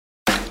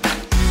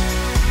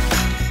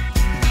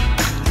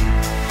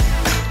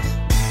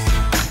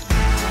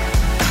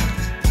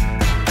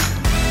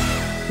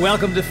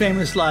Welcome to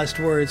Famous Last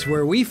Words,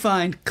 where we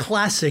find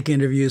classic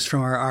interviews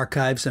from our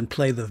archives and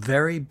play the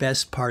very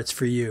best parts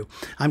for you.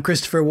 I'm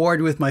Christopher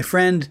Ward with my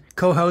friend,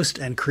 co-host,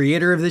 and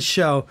creator of this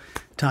show,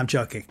 Tom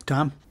Jokic.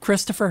 Tom?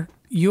 Christopher,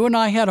 you and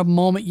I had a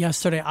moment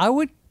yesterday. I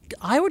would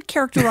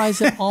characterize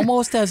it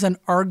almost as an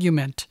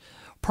argument.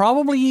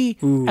 Probably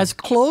as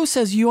close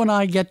as you and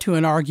I get to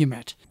an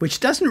argument. Which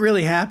doesn't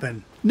really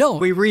happen. No.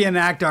 We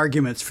reenact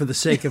arguments for the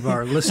sake of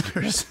our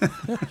listeners.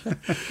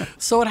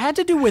 So it had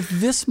to do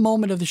with this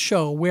moment of the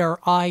show where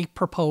I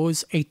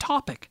propose a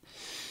topic.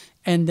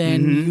 And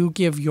then you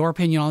give your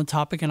opinion on the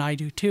topic, and I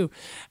do too.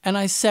 And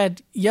I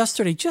said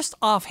yesterday, just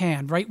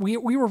offhand, right? We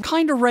were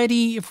kind of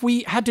ready. If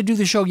we had to do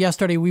the show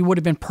yesterday, we would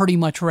have been pretty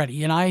much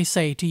ready. And I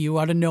say to you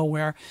out of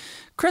nowhere,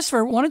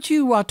 Christopher, why don't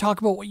you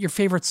talk about what your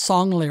favorite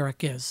song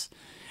lyric is?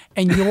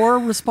 And your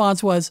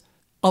response was,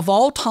 of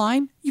all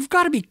time? You've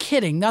got to be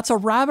kidding. That's a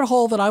rabbit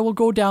hole that I will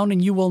go down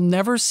and you will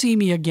never see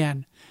me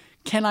again.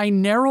 Can I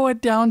narrow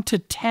it down to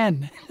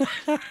 10?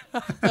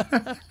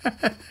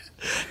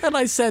 And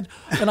I said,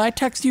 and I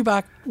text you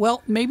back,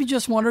 well, maybe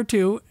just one or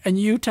two. And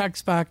you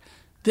text back,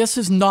 this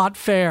is not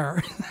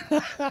fair.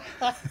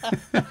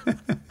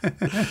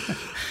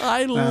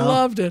 I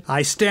loved it.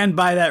 I stand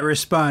by that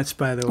response,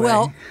 by the way.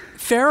 Well,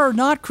 fair or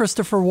not,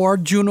 Christopher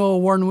Ward, Juno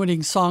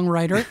Award-winning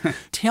songwriter,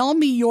 tell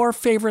me your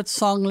favorite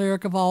song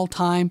lyric of all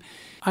time.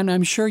 And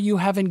I'm sure you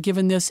haven't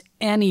given this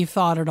any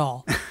thought at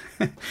all.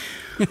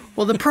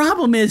 Well, the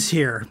problem is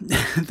here,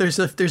 there's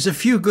a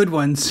few good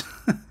ones.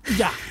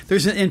 Yeah.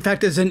 In fact,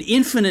 there's an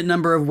infinite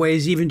number of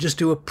ways even just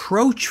to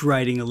approach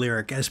writing a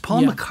lyric. As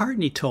Paul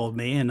McCartney told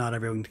me, and not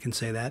everyone can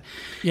say that,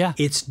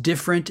 it's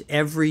different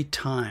every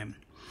time.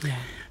 Yeah.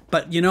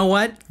 But you know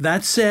what?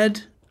 That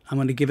said, I'm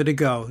going to give it a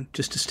go,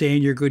 just to stay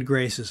in your good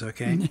graces,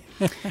 okay?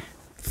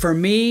 For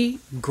me,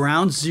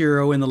 ground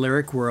zero in the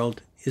lyric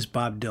world is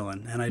Bob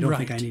Dylan, and I don't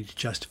think I need to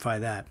justify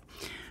that.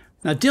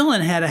 Now, Dylan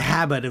had a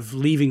habit of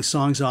leaving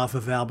songs off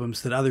of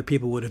albums that other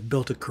people would have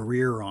built a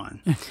career on.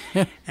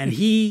 And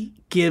he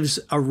gives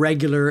a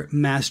regular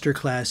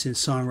masterclass in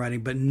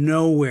songwriting, but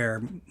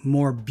nowhere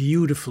more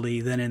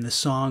beautifully than in the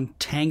song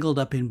Tangled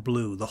Up in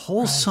Blue. The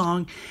whole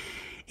song,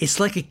 it's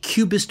like a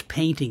cubist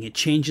painting. It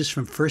changes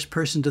from first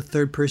person to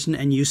third person,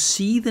 and you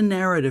see the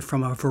narrative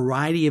from a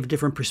variety of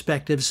different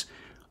perspectives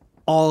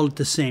all at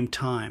the same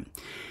time.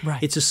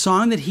 Right. It's a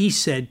song that he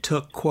said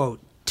took,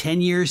 quote,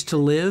 10 years to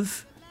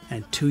live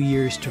and 2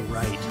 years to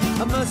write.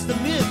 I must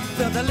admit,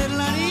 felt a little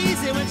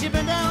uneasy when she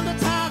bent down to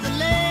tie the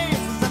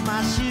laces of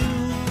my shoe.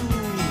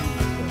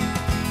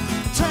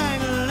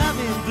 Tangled up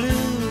in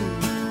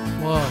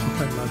blue. Whoa,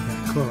 I love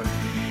that quote.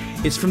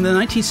 It's from the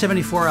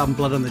 1974 album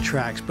Blood on the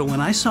Tracks, but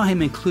when I saw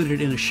him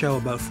included in a show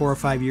about 4 or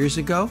 5 years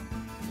ago,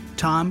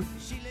 Tom,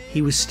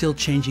 he was still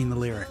changing the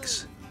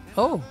lyrics.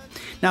 Oh.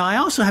 Now, I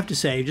also have to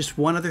say, just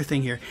one other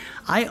thing here.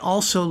 I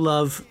also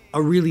love a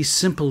really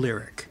simple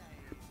lyric,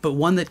 but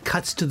one that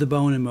cuts to the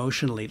bone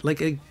emotionally. Like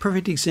a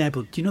perfect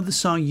example, do you know the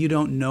song You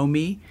Don't Know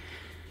Me?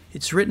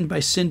 It's written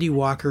by Cindy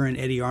Walker and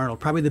Eddie Arnold.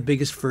 Probably the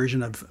biggest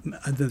version of,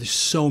 there's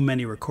so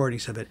many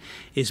recordings of it,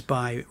 is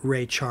by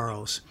Ray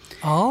Charles.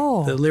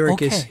 Oh, the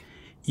lyric is,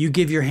 you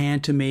give your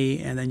hand to me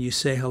and then you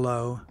say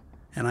hello,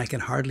 and I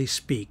can hardly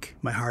speak.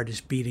 My heart is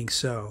beating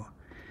so.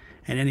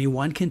 And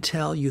anyone can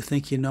tell you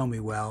think you know me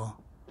well,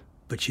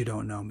 but you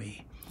don't know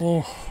me.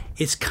 Oh.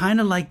 It's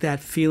kind of like that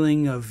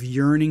feeling of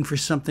yearning for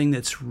something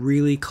that's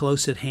really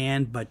close at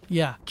hand, but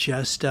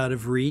just out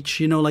of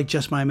reach. You know, like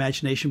Just My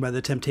Imagination by The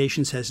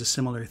Temptations has a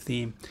similar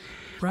theme.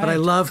 Right. But I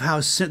love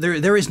how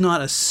there is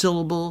not a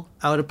syllable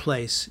out of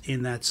place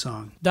in that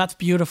song. That's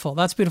beautiful.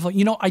 That's beautiful.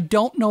 You know, I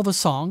don't know the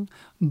song,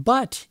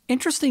 but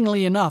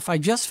interestingly enough, I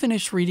just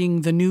finished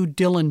reading the new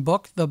Dylan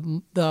book,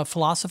 The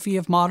Philosophy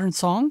of Modern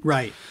Song.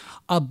 Right.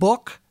 A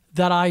book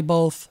that I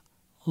both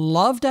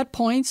loved at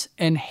points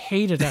and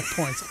hated at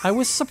points. I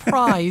was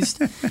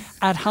surprised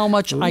at how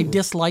much I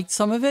disliked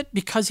some of it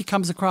because he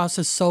comes across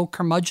as so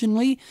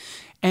curmudgeonly,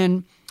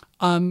 and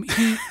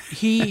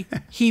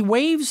he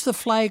waves the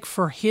flag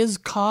for his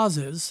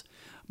causes,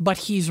 but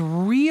he's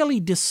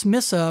really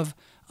dismissive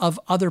of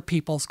other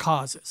people's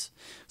causes.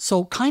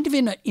 So kind of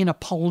in a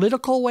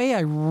political way,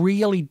 I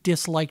really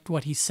disliked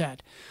what he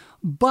said.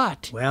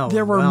 But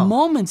there were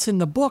moments in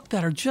the book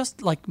that are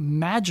just like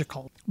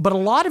magical. But a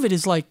lot of it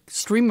is like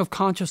stream of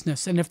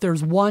consciousness. And if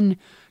there's one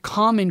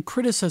common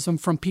criticism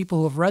from people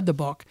who have read the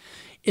book,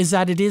 is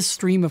that it is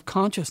stream of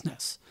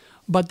consciousness.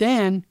 But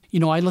then, you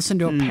know, I listened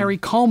to a Perry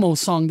Como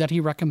song that he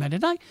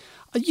recommended.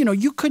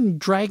 You couldn't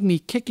drag me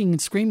kicking and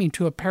screaming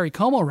to a Perry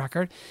Como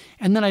record.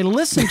 And then I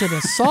listened to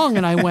this song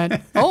and I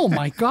went, oh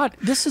my God,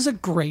 this is a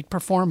great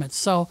performance.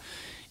 So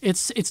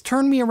it's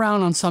turned me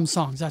around on some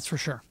songs, that's for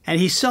sure.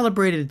 And he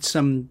celebrated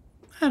some,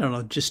 I don't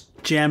know,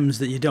 just gems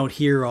that you don't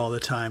hear all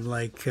the time,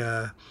 like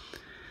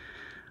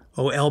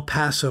El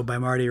Paso by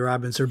Marty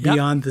Robbins, or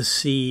Beyond the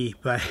Sea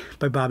by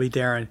Bobby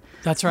Darin.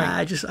 That's right.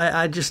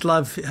 I just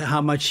love how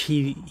much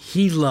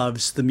he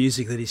loves the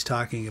music that he's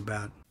talking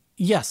about.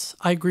 Yes,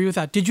 I agree with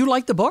that. Did you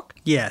like the book?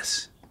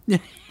 Yes.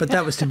 but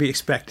that was to be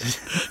expected.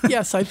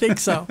 Yes, I think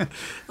so.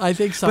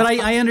 But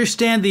I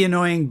understand the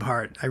annoying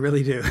part. I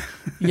really do.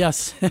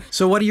 Yes.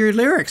 So what are your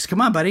lyrics?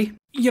 Come on, buddy.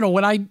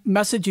 When I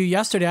messaged you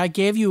yesterday,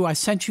 I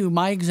sent you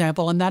my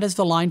example, and that is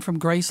the line from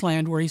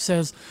Graceland where he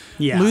says,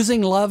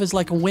 losing love is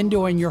like a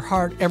window in your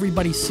heart.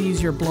 Everybody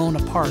sees you're blown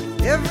apart.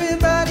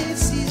 Everybody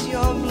sees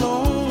you're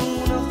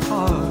blown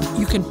apart.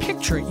 You can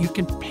picture it. You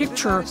can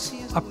picture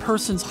a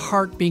person's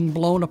heart being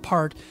blown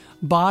apart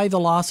by the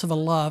loss of a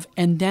love,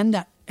 and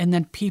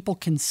then people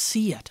can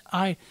see it.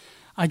 I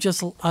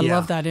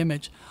love that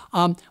image.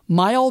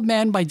 My Old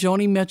Man by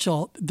Joni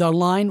Mitchell, the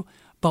line,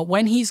 but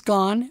when he's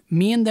gone,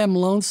 me and them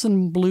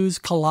lonesome blues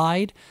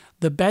collide.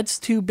 The bed's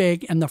too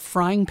big and the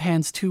frying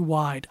pan's too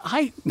wide.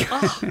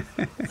 That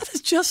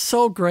is just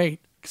so great.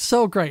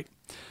 So great.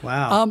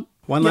 Wow.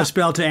 One less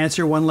bell to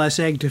answer, one less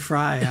egg to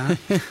fry,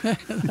 huh?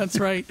 That's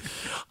right.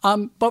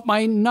 But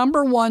my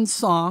number one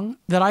song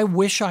that I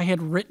wish I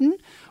had written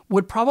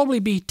would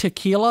probably be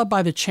Tequila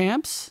by the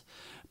Champs,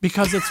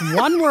 because it's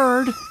one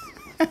word,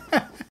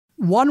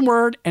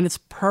 and it's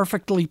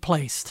perfectly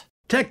placed.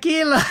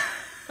 Tequila.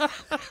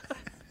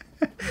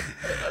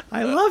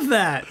 I love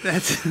that.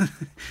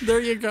 There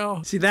you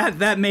go. See,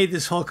 that made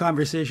this whole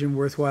conversation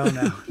worthwhile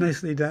now.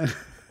 Nicely done.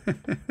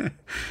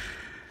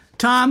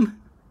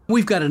 Tom,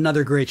 we've got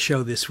another great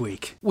show this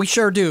week. We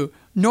sure do.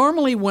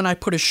 Normally when I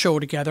put a show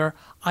together,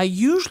 I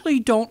usually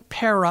don't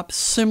pair up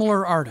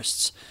similar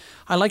artists.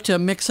 I like to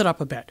mix it up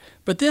a bit.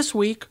 But this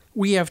week,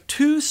 we have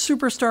two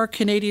superstar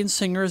Canadian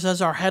singers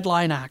as our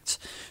headline acts,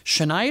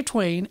 Shania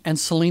Twain and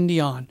Celine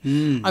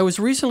Dion. I was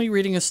recently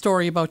reading a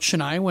story about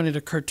Shania when it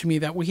occurred to me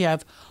that we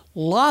have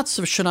lots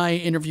of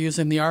Shania interviews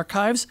in the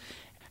archives.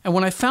 And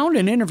when I found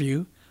an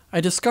interview, I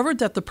discovered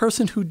that the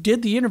person who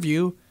did the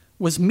interview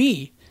was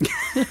me.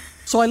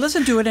 So I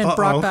listened to it and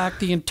brought back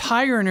the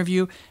entire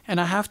interview, and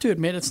I have to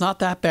admit it's not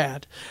that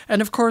bad.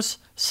 And of course,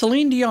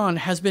 Celine Dion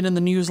has been in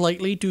the news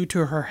lately due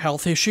to her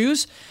health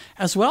issues,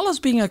 as well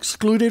as being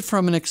excluded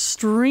from an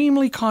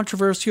extremely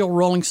controversial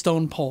Rolling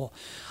Stone poll.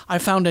 I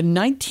found a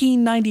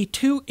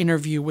 1992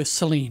 interview with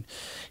Celine.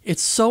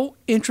 It's so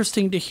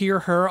interesting to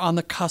hear her on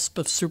the cusp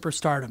of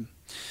superstardom.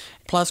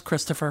 Plus,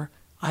 Christopher,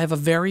 I have a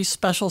very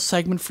special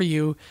segment for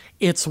you.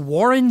 It's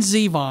Warren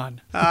Zevon.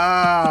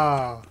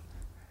 Oh.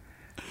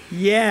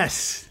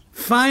 Yes,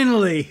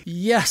 finally.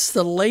 Yes,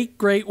 the late,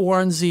 great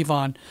Warren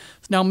Zevon.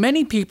 Now,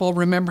 many people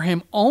remember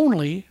him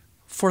only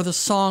for the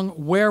song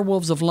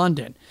Werewolves of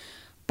London.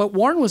 But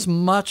Warren was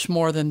much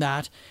more than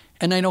that,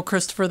 and I know,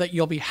 Christopher, that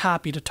you'll be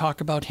happy to talk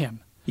about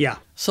him. Yeah.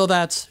 So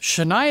that's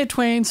Shania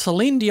Twain,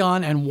 Celine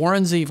Dion, and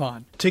Warren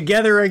Zevon.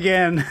 Together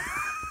again.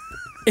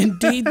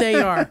 Indeed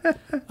they are.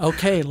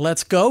 Okay,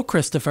 let's go,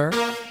 Christopher.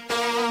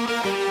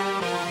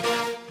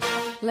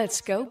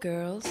 Let's go,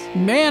 girls.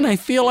 Man, I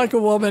feel like a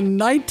woman.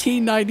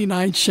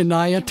 1999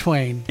 Shania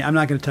Twain. I'm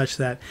not going to touch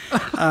that.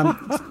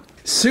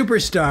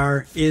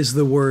 Superstar is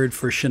the word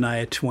for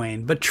Shania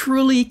Twain, but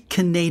truly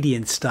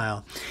Canadian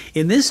style.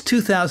 In this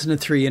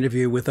 2003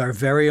 interview with our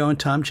very own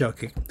Tom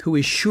Jokic, who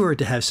is sure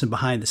to have some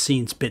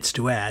behind-the-scenes bits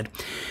to add,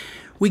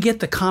 we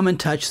get the common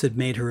touch that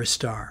made her a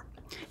star.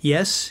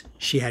 Yes,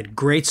 she had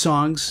great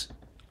songs,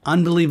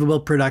 unbelievable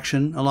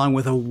production, along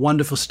with a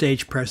wonderful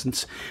stage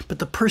presence, but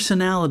the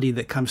personality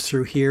that comes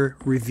through here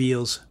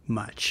reveals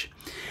much.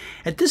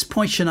 At this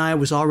point, Shania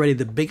was already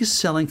the biggest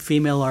selling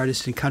female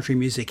artist in country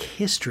music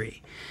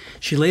history.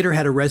 She later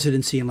had a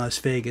residency in Las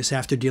Vegas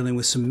after dealing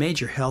with some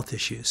major health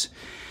issues.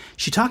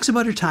 She talks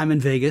about her time in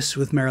Vegas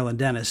with Marilyn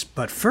Dennis,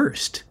 but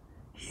first,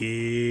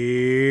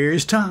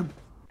 here's Tom.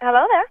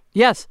 Hello there.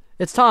 Yes,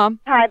 it's Tom.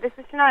 Hi, this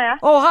is Shania.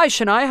 Oh, hi,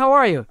 Shania. How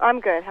are you? I'm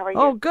good. How are you?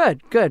 Oh,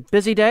 good.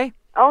 Busy day?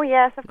 Oh,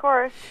 yes, of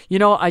course. You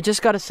know, I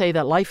just got to say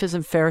that life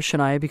isn't fair,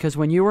 Shania, because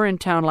when you were in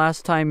town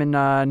last time in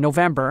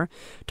November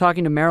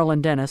talking to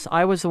Marilyn Dennis,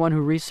 I was the one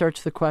who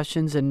researched the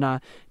questions and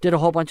did a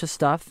whole bunch of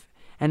stuff.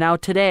 And now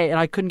today, and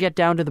I couldn't get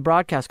down to the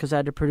broadcast because I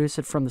had to produce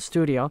it from the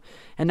studio.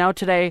 And now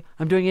today,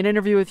 I'm doing an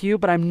interview with you,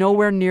 but I'm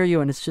nowhere near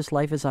you, and it's just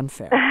life is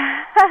unfair.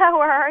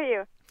 Where are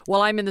you?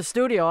 Well, I'm in the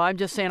studio. I'm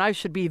just saying I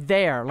should be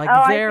there,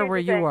 like there where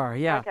you are.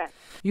 Yeah. Okay.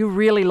 You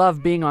really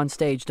love being on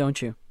stage, don't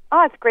you?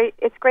 Oh, it's great.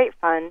 It's great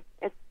fun.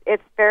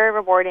 It's very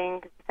rewarding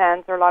because the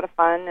fans are a lot of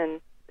fun,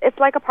 and it's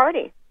like a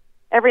party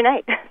every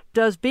night.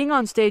 Does being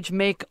on stage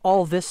make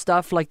all this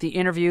stuff, like the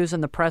interviews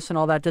and the press and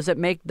all that, does it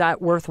make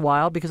that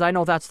worthwhile? Because I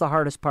know that's the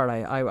hardest part,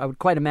 I would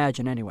quite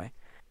imagine anyway.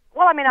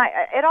 Well, I mean,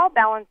 it all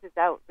balances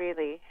out,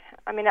 really.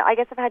 I mean, I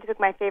guess if I had to pick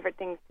my favorite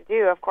things to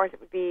do, of course, it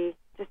would be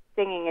just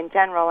singing in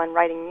general and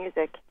writing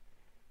music.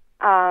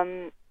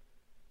 But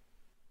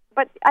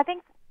I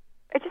think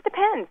it just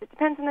depends. It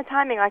depends on the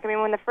timing. Like, I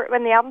mean, when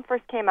the album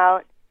first came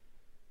out,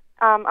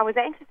 I was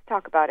anxious to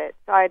talk about it,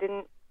 so I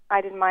didn't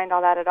mind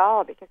all that at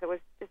all because it was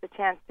just a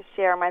chance to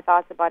share my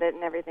thoughts about it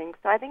and everything.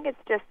 So I think it's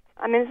just,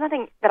 I mean, there's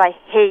nothing that I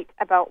hate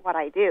about what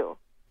I do.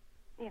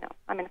 You know,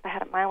 I mean, if I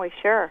had it my way,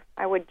 sure,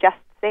 I would just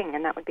sing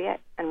and that would be it,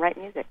 and write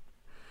music.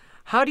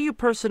 How do you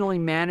personally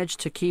manage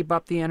to keep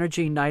up the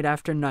energy night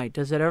after night?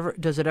 Does it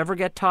ever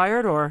get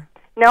tired or?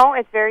 No,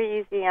 it's very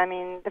easy. I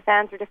mean, the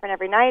fans are different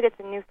every night. It's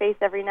a new face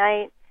every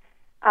night.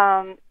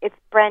 It's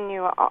brand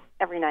new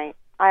every night.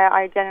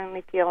 I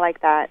genuinely feel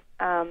like that.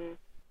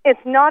 It's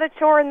not a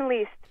chore in the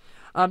least.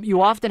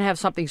 You often have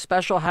something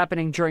special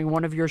happening during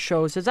one of your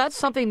shows. Is that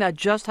something that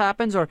just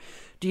happens, or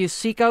do you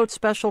seek out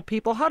special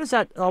people? How does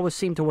that always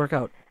seem to work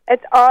out?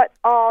 It's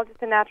all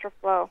just a natural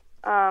flow.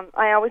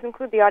 I always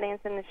include the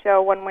audience in the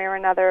show one way or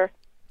another.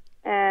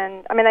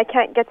 And, I mean, I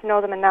can't get to know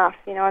them enough,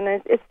 you know, and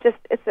it's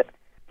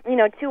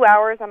 2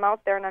 hours I'm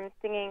out there and I'm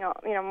singing,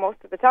 you know, most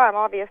of the time,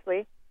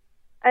 obviously.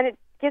 And it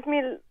gives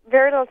me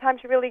very little time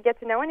to really get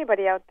to know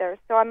anybody out there.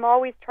 So I'm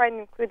always trying to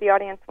include the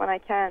audience when I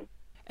can.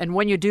 And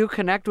when you do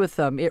connect with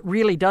them, it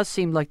really does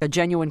seem like a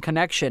genuine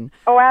connection.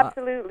 Oh,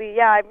 absolutely.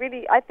 Yeah,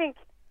 I think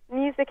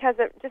music has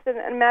a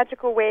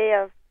magical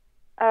way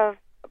of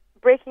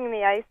breaking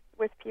the ice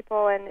with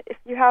people. And if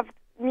you have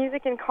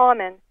music in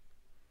common,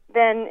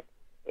 then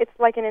it's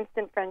like an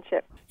instant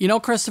friendship. You know,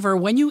 Christopher,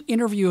 when you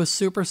interview a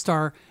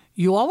superstar,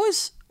 you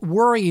always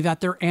worry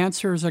that their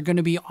answers are going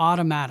to be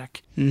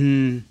automatic.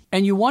 Mm-hmm.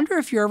 And you wonder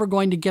if you're ever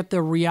going to get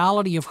the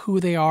reality of who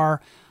they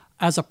are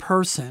as a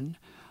person.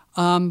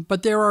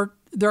 But there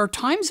are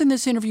times in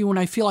this interview when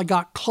I feel I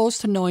got close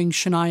to knowing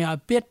Shania a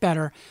bit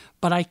better,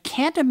 but I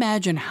can't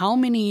imagine how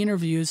many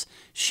interviews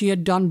she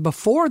had done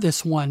before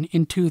this one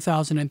in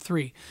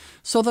 2003.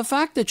 So the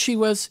fact that she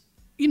was,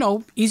 you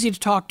know, easy to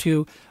talk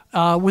to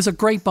was a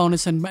great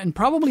bonus and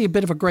probably a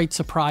bit of a great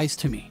surprise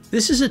to me.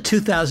 This is a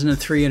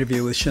 2003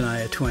 interview with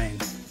Shania Twain.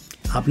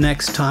 Up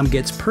next, Tom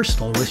gets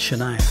personal with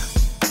Shania.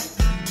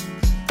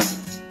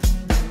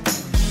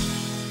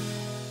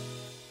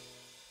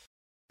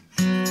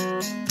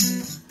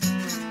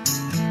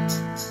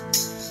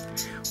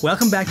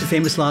 Welcome back to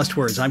Famous Lost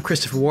Words. I'm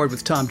Christopher Ward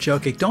with Tom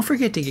Jokic. Don't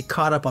forget to get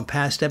caught up on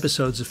past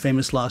episodes of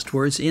Famous Lost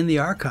Words in the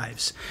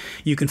archives.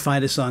 You can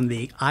find us on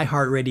the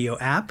iHeartRadio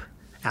app,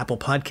 Apple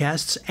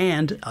Podcasts,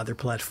 and other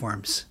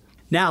platforms.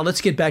 Now,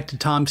 let's get back to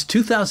Tom's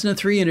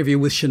 2003 interview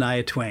with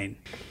Shania Twain.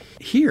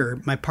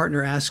 Here, my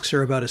partner asks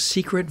her about a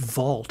secret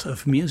vault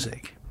of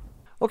music.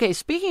 Okay,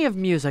 speaking of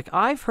music,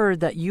 I've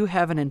heard that you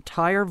have an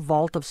entire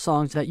vault of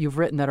songs that you've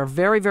written that are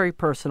very, very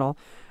personal,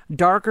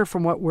 darker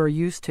from what we're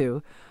used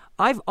to.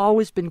 I've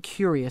always been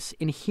curious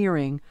in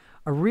hearing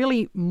a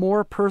really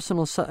more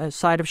personal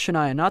side of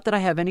Shania. Not that I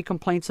have any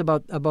complaints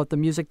about the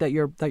music that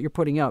you're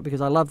putting out, because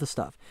I love the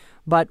stuff.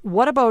 But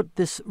what about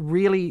this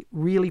really,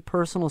 really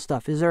personal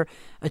stuff? Is there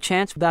a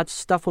chance that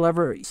stuff will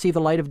ever see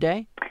the light of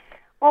day?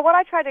 Well, what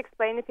I try to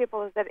explain to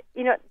people is that,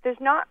 you know, there's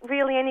not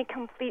really any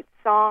complete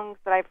songs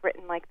that I've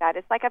written like that.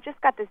 It's like I've just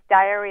got this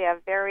diary of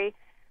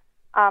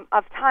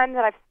of time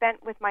that I've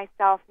spent with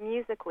myself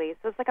musically.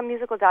 So it's like a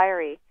musical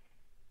diary.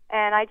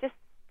 And I just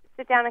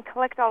sit down and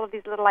collect all of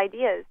these little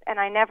ideas, and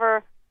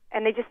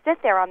they just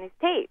sit there on these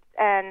tapes,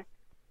 and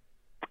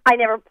I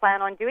never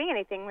plan on doing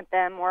anything with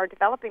them or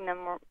developing them,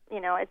 or,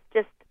 you know, it's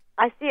just,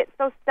 I see it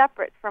so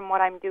separate from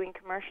what I'm doing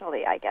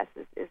commercially, I guess,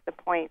 is the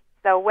point.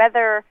 So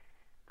whether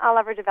I'll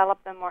ever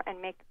develop them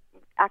and make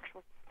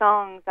actual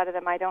songs out of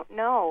them, I don't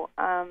know.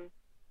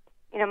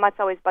 You know, Mutt's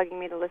always bugging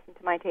me to listen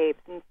to my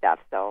tapes and stuff,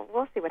 so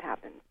we'll see what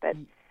happens. But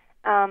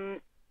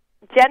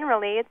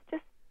generally, it's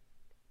just,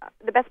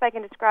 the best way I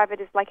can describe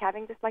it is like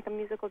having just like a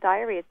musical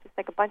diary. It's just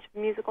like a bunch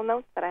of musical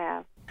notes that I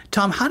have.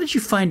 Tom, how did you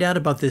find out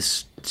about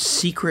this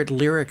secret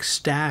lyric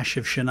stash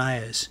of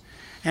Shania's?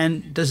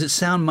 And does it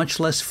sound much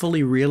less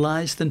fully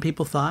realized than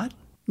people thought?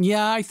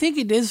 Yeah, I think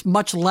it is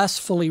much less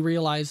fully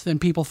realized than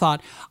people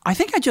thought. I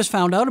think I just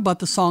found out about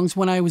the songs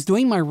when I was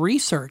doing my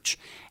research,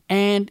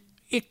 and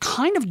it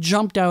kind of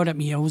jumped out at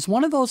me. It was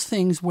one of those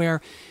things where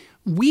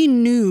we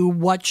knew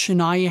what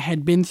Shania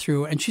had been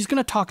through, and she's going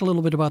to talk a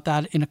little bit about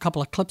that in a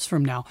couple of clips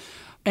from now.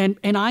 And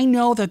I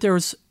know that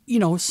there's, you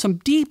know, some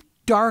deep,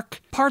 dark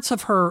parts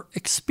of her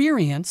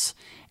experience,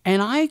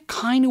 and I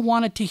kind of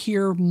wanted to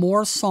hear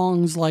more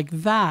songs like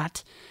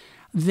that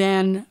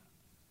than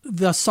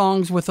the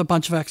songs with a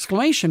bunch of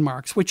exclamation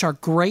marks, which are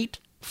great,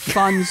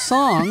 fun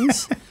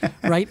songs,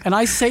 right? And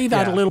I say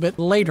that a little bit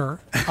later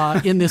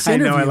in this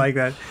interview. I know, I like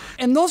that.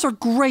 And those are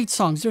great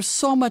songs. They're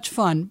so much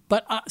fun.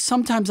 But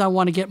sometimes I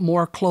want to get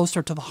more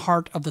closer to the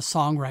heart of the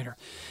songwriter.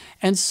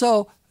 And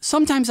so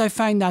sometimes I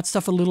find that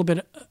stuff a little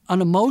bit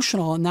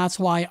unemotional, and that's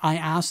why I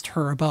asked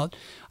her about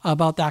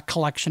that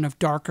collection of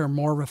darker,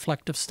 more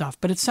reflective stuff.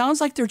 But it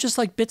sounds like they're just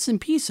like bits and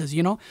pieces,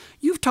 you know?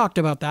 You've talked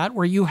about that,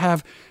 where you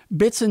have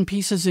bits and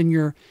pieces in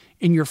your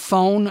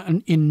phone,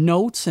 and in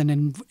notes,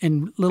 and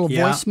in little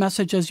voice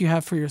messages you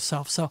have for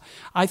yourself. So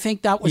I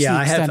think that was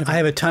the extent of it. I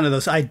have a ton of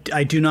those. I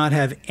do not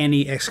have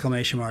any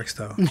exclamation marks,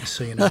 though, just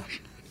so you know.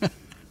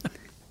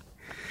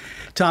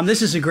 Tom,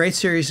 this is a great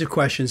series of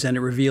questions, and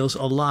it reveals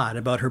a lot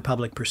about her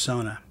public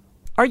persona.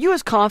 Are you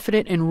as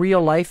confident in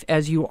real life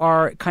as you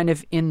are kind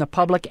of in the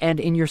public and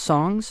in your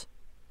songs?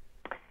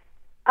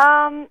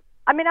 I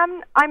mean,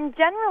 I'm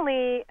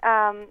generally,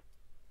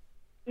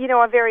 you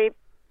know, a very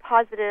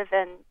positive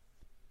and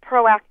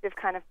proactive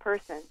kind of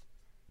person.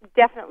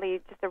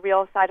 Definitely just a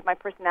real side of my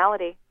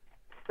personality.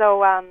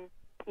 So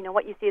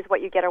what you see is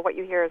what you get, or what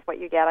you hear is what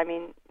you get. I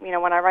mean,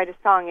 when I write a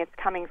song, it's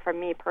coming from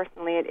me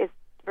personally. It is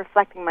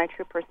reflecting my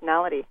true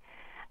personality.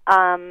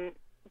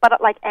 But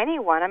like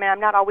anyone, I mean, I'm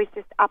not always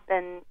just up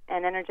and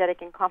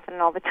energetic and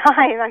confident all the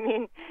time. I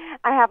mean,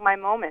 I have my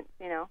moments,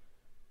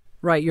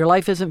 Right. Your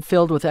life isn't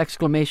filled with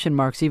exclamation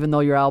marks, even though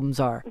your albums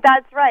are.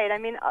 That's right. I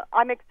mean,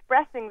 I'm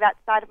expressing that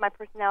side of my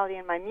personality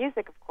in my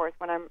music, of course,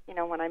 when I'm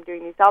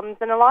doing these albums.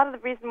 And a lot of the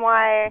reason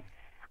why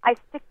I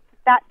stick to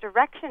that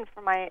direction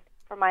for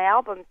my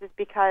albums is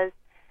because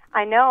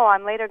I know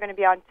I'm later going to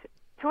be on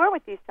tour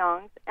with these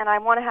songs, and I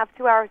want to have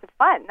 2 hours of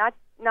fun, not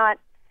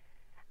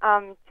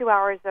 2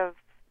 hours of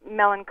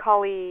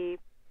melancholy,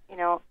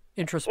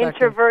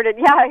 introverted.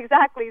 Yeah,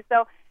 exactly.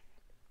 So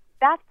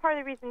that's part of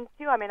the reason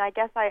too. I mean, I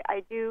guess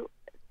I do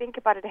think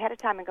about it ahead of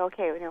time and go,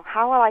 okay,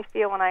 how will I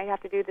feel when I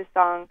have to do this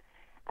song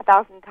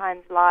 1,000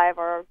 times live,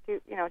 or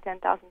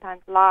 10,000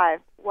 times live?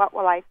 What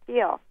will I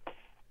feel?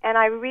 And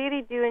I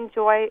really do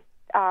enjoy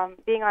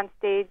being on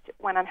stage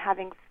when I'm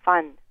having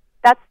fun.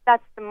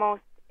 That's the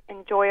most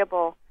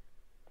enjoyable.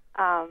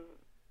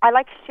 I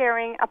like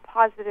sharing a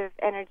positive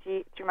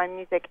energy through my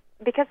music,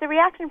 because the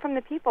reaction from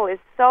the people is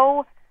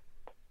so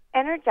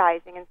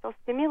energizing and so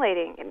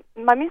stimulating. And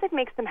my music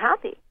makes them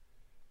happy.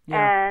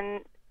 Yeah.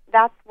 And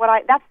that's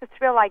the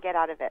thrill I get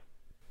out of it.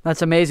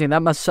 That's amazing.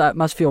 That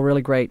must feel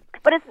really great.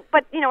 But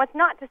it's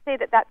not to say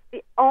that that's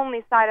the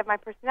only side of my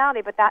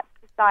personality, but that's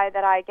the side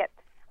that I get.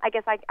 I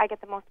guess I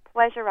get the most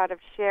pleasure out of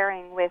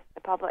sharing with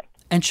the public.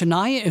 And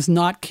Shania is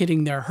not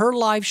kidding there. Her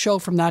live show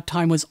from that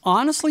time was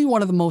honestly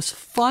one of the most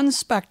fun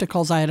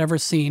spectacles I had ever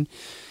seen.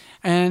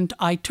 And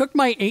I took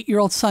my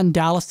 8-year-old son,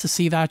 Dallas, to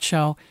see that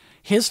show.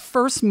 His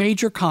first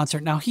major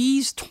concert. Now,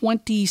 he's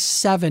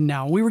 27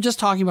 now. We were just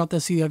talking about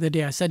this the other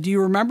day. I said, do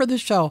you remember the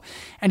show?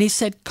 And he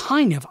said,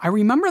 kind of. I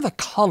remember the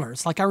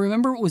colors. Like, I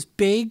remember it was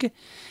big,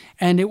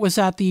 and it was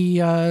at the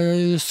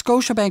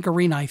Scotiabank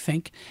Arena, I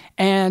think.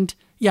 And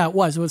yeah, it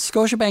was. It was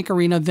Scotiabank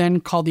Arena, then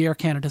called the Air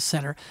Canada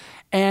Centre.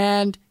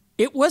 And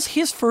it was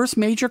his first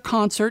major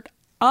concert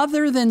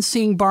other than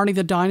seeing Barney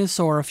the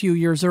Dinosaur a few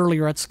years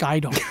earlier at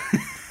Skydome.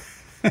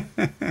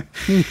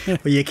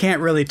 Well, you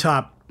can't really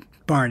top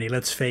Barney,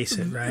 let's face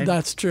it, right?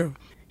 That's true.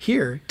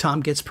 Here,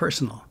 Tom gets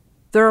personal.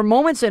 There are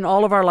moments in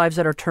all of our lives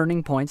that are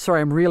turning points.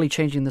 Sorry, I'm really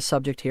changing the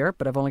subject here,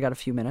 but I've only got a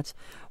few minutes.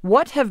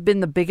 What have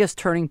been the biggest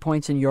turning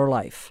points in your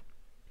life?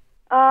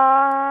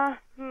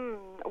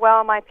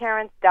 Well, my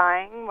parents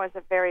dying was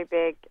a very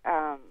big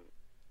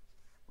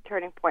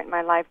turning point in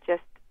my life.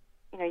 Just,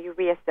 you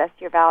reassess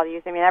your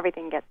values. I mean,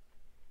 everything gets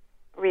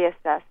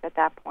reassessed at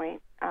that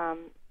point.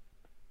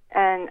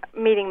 And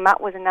meeting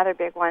Mutt was another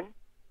big one.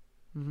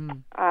 Mm-hmm.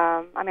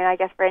 I mean, I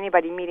guess for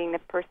anybody, meeting the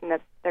person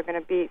that they're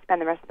going to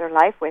spend the rest of their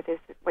life with is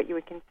what you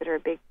would consider a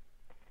big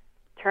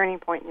turning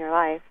point in your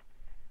life.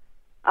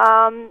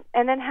 And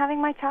then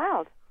having my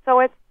child. So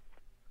it's,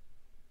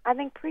 I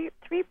think,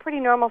 three pretty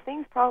normal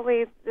things,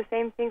 probably the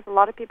same things a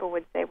lot of people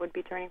would say would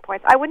be turning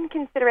points. I wouldn't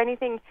consider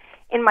anything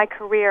in my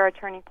career a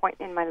turning point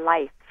in my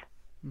life.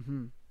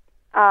 Mm-hmm.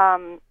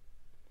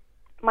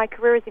 My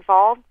career has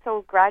evolved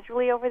so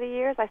gradually over the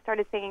years. I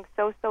started singing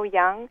so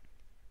young.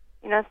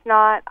 It's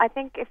not, I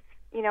think if,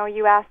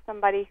 you ask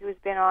somebody who's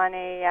been on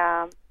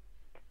a,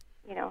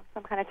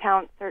 some kind of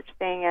talent search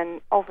thing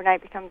and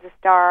overnight becomes a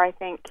star, I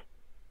think,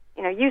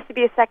 used to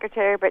be a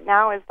secretary, but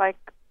now is like,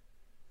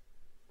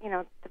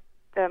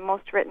 the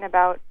most written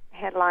about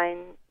headline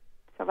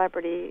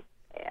celebrity.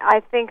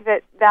 I think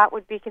that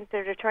would be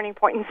considered a turning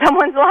point in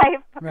someone's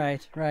life.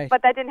 Right.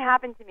 But that didn't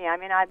happen to me. I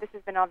mean, this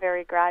has been a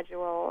very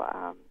gradual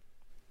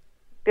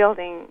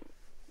building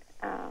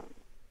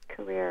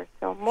career.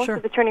 So most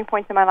of the turning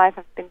points in my life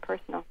have been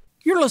personal.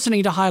 You're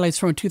listening to highlights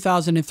from a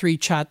 2003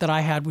 chat that I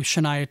had with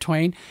Shania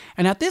Twain.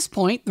 And at this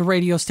point, the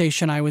radio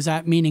station I was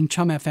at, meaning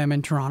Chum FM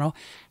in Toronto,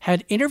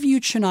 had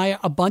interviewed Shania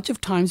a bunch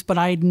of times, but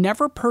I had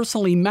never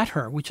personally met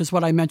her, which is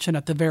what I mentioned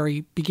at the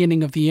very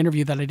beginning of the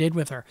interview that I did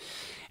with her.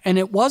 And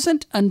it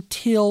wasn't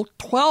until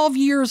 12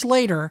 years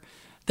later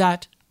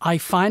that I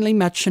finally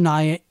met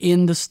Shania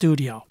in the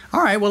studio.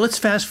 All right, well, let's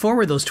fast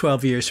forward those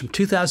 12 years from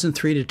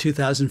 2003 to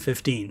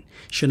 2015.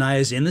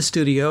 Shania's in the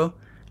studio,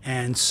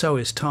 and so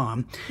is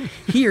Tom.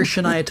 Here,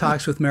 Shania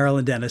talks with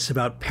Marilyn Dennis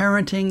about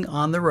parenting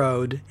on the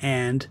road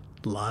and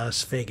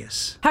Las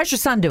Vegas. How's your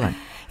son doing?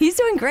 He's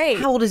doing great.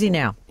 How old is he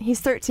now?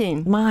 He's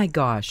 13. My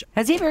gosh.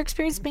 Has he ever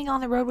experienced being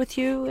on the road with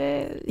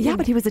you? Yeah,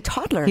 but he was a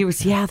toddler.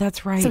 Yeah,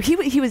 that's right. So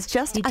he was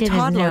just a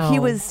toddler. Know. He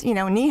was,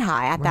 knee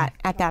high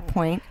at that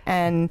point.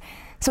 And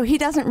so he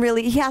doesn't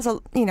really, he has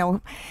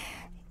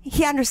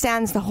he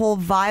understands the whole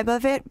vibe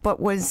of it, but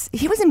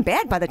he was in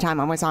bed by the time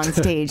I was on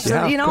stage.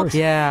 So,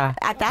 yeah,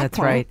 at that that's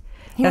point. Right.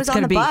 He was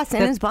on the bus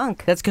in his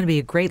bunk. That's going to be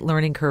a great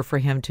learning curve for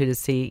him to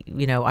see.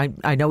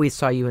 I know he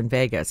saw you in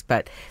Vegas,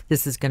 but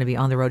this is going to be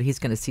on the road. He's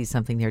going to see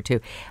something there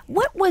too.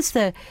 What was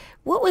the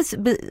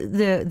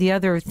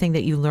other thing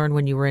that you learned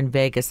when you were in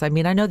Vegas? I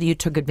mean, I know that you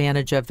took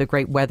advantage of the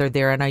great weather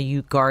there. I know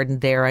you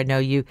gardened there. I know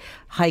you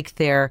hiked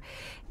there.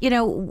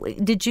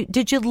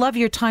 Did you love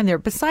your time there?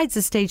 Besides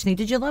the stage thing,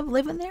 did you love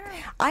living there?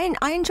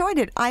 I enjoyed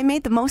it. I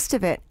made the most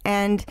of it,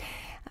 and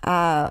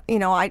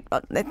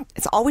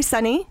It's always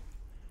sunny.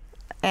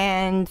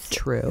 And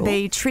True.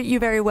 They treat you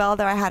very well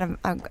there. I had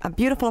a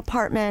beautiful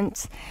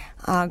apartment,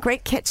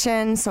 great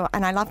kitchen,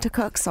 and I love to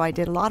cook, so I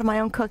did a lot of my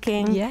own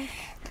cooking. Yeah.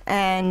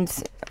 And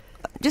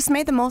just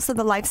made the most of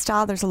the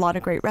lifestyle. There's a lot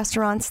of great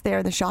restaurants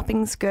there. The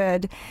shopping's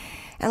good.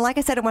 And like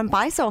I said, it went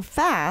by so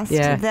fast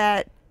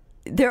that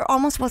there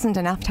almost wasn't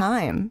enough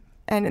time.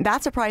 And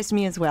that surprised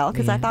me as well,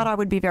 because I thought I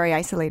would be very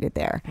isolated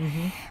there.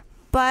 Mm-hmm.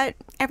 But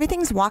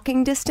everything's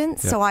walking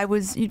distance, so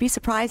you'd be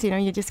surprised,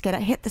 you just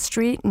hit the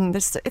street and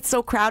it's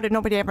so crowded,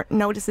 nobody ever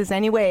notices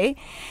anyway.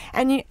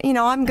 And,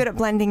 I'm good at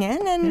blending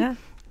in. And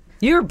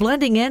You're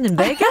blending in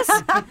Vegas?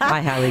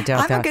 I highly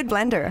doubt that. I'm a good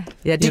blender.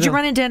 Yeah. Did you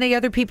run into any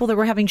other people that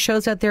were having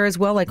shows out there as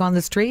well, like on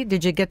the street?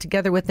 Did you get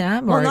together with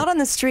them? Well, not on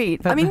the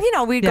street. I mean,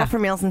 we'd go for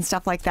meals and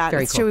stuff like that.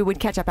 Very it's cool. true we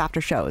would catch up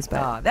after shows.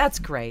 But that's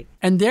great.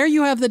 And there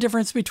you have the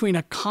difference between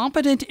a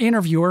competent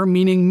interviewer,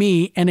 meaning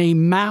me, and a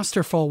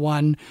masterful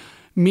one,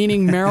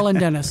 meaning Marilyn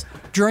Denis.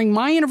 During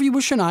my interview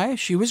with Shania,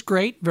 she was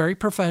great, very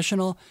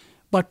professional,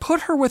 but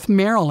put her with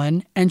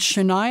Marilyn and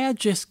Shania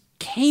just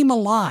came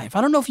alive.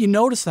 I don't know if you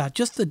noticed that,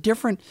 just the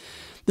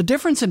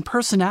difference in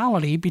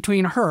personality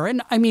between her.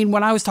 And I mean,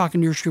 when I was talking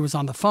to her, she was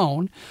on the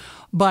phone,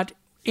 but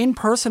in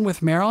person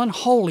with Marilyn,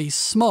 holy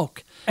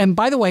smoke. And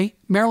by the way,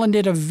 Marilyn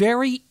did a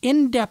very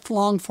in-depth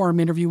long-form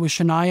interview with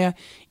Shania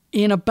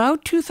in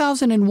about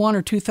 2001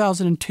 or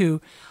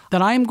 2002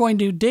 that I am going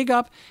to dig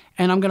up,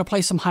 and I'm going to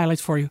play some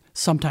highlights for you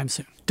sometime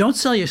soon. Don't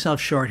sell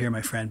yourself short here,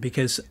 my friend,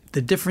 because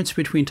the difference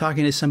between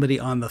talking to somebody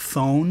on the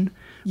phone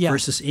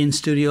versus in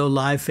studio,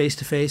 live,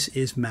 face-to-face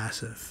is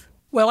massive.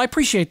 Well, I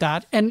appreciate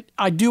that, and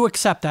I do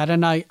accept that,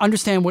 and I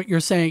understand what you're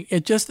saying.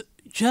 It just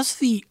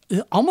the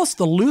almost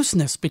the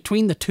looseness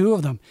between the two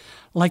of them,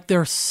 like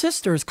their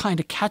sisters kind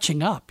of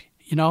catching up,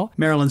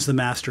 Marilyn's the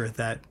master at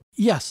that.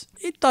 Yes,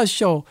 it does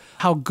show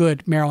how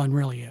good Marilyn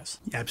really is.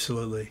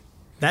 Absolutely.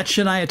 That's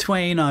Shania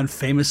Twain on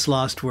Famous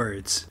Lost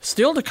Words.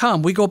 Still to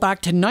come, we go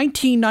back to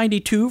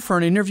 1992 for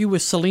an interview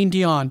with Celine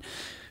Dion.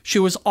 She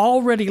was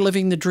already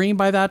living the dream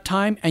by that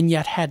time and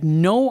yet had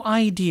no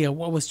idea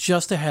what was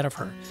just ahead of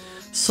her.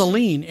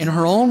 Celine, in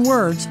her own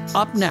words,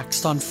 up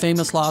next on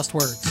Famous Lost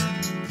Words.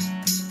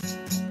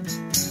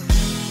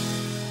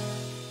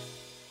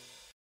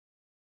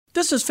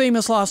 This is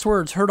Famous Lost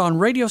Words, heard on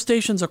radio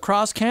stations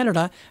across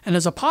Canada and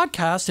as a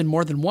podcast in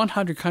more than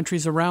 100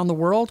 countries around the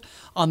world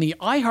on the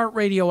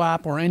iHeartRadio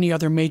app or any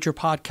other major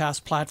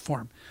podcast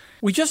platform.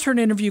 We just heard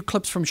interview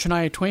clips from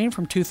Shania Twain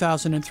from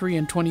 2003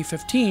 and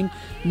 2015.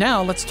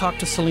 Now let's talk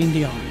to Celine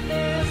Dion.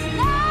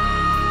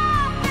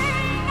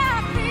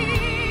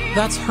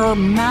 That's her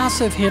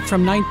massive hit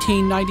from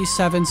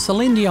 1997,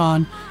 Celine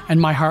Dion, and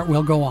My Heart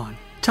Will Go On.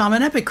 Tom,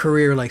 an epic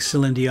career like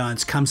Celine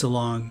Dion's comes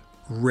along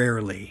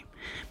rarely,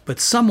 but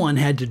someone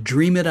had to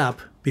dream it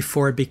up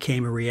before it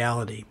became a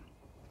reality.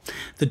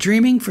 The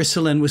dreaming for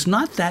Celine was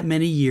not that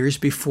many years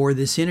before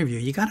this interview.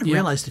 You got to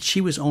realize that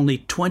she was only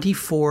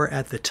 24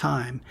 at the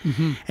time,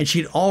 and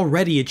she'd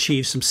already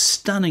achieved some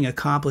stunning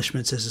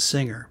accomplishments as a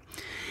singer.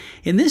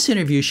 In this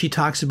interview, she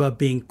talks about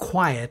being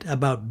quiet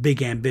about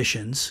big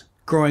ambitions,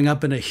 growing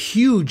up in a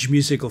huge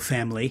musical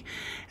family,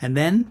 and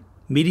then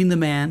meeting the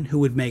man who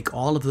would make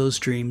all of those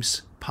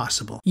dreams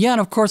possible. Yeah,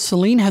 and of course,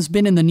 Celine has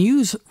been in the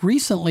news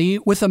recently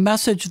with a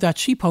message that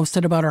she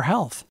posted about her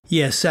health.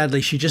 Yes,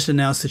 sadly, she just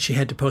announced that she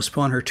had to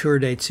postpone her tour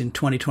dates in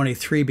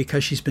 2023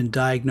 because she's been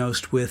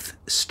diagnosed with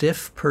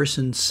stiff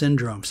person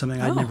syndrome,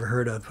 something I'd never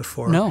heard of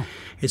before. No.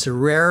 It's a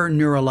rare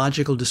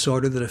neurological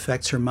disorder that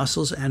affects her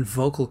muscles and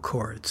vocal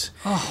cords.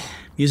 Oh.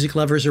 Music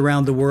lovers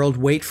around the world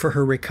wait for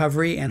her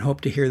recovery and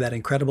hope to hear that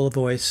incredible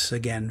voice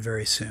again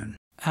very soon.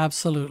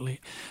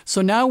 Absolutely.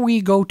 So now we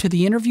go to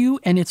the interview,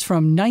 and it's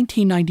from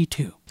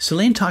 1992.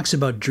 Celine talks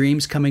about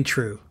dreams coming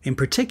true, in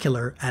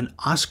particular, an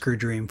Oscar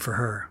dream for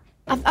her.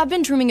 I've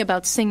been dreaming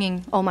about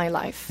singing all my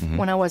life.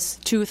 When I was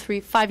 2, 3,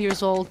 5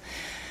 years old,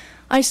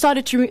 I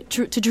started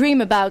to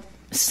dream about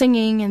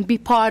singing and be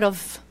part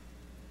of,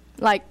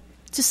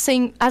 to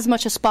sing as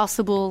much as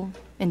possible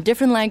in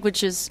different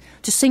languages,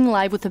 to sing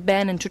live with a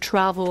band and to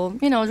travel,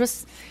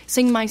 just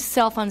sing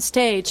myself on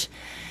stage.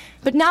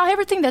 But now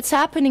everything that's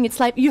happening, it's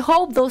like you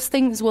hope those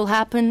things will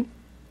happen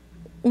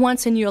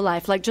once in your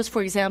life. Like, just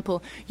for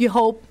example, you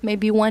hope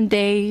maybe one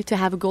day to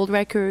have a gold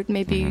record,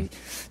 maybe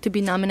to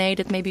be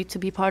nominated, maybe to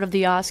be part of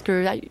the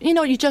Oscar.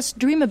 You just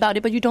dream about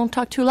it, but you don't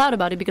talk too loud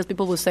about it because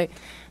people will say,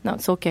 no,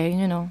 it's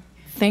okay,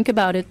 think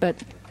about it, but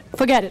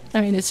forget it.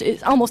 I mean,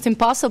 it's almost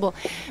impossible.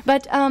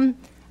 But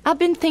I've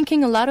been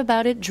thinking a lot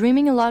about it,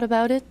 dreaming a lot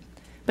about it,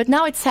 but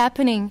now it's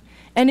happening.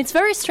 And it's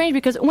very strange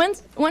because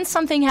when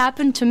something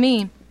happened to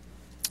me,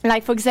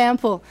 like, for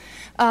example,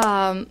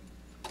 the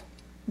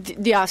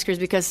Oscars,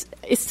 because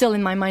it's still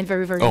in my mind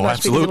very, very much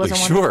absolutely. Because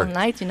it was a wonderful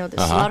night. There's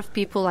a lot of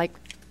people,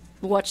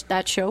 watch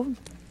that show.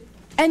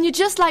 And you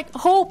just,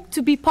 hope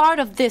to be part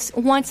of this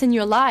once in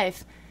your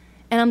life.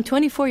 And I'm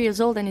 24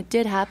 years old, and it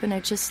did happen. I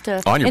just...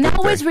 On your and birthday. I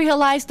always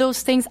realize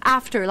those things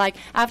after.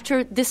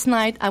 After this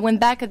night, I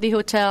went back at the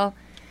hotel,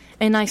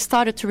 and I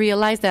started to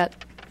realize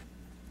that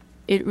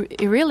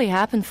it really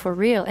happened for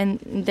real. And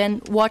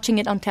then watching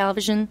it on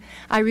television,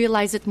 I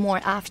realized it more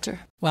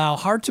after. Wow,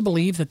 hard to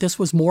believe that this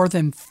was more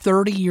than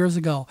 30 years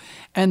ago.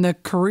 And the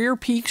career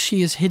peaks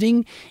she is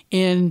hitting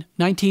in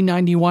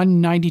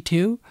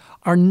 1991-92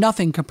 are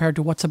nothing compared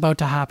to what's about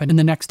to happen in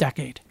the next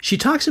decade. She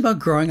talks about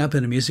growing up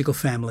in a musical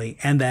family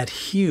and that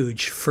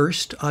huge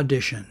first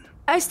audition.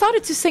 I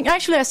started to sing.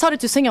 Actually, I started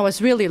to sing. I was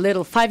really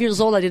little. 5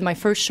 years old, I did my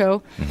first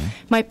show. Mm-hmm.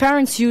 My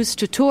parents used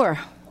to tour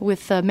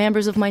with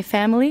members of my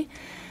family.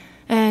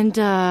 And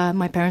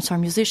my parents are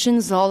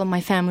musicians. All of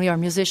my family are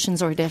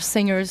musicians or they're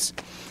singers.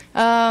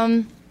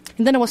 And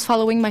then I was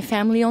following my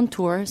family on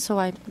tour, so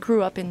I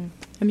grew up in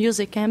a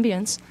music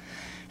ambience.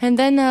 And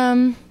then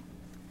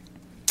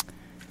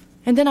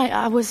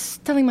I was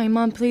telling my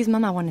mom, please,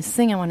 Mom, I want to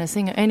sing.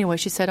 Anyway,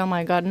 she said, oh,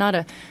 my God,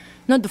 not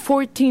the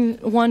 14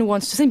 one who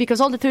wants to sing,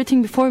 because all the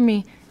 13 before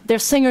me, they're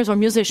singers or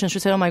musicians. She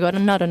said, oh, my God,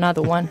 not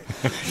another one.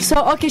 So,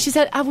 okay, she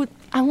said, I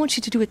want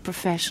you to do it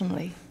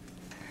professionally.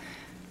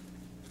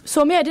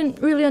 So me, I didn't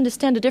really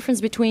understand the difference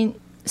between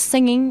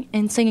singing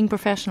and singing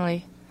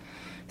professionally.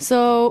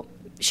 So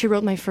she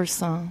wrote my first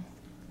song.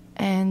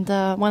 And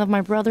one of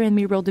my brother and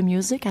me wrote the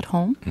music at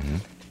home. Mm-hmm.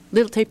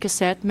 Little tape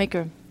cassette, make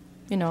a,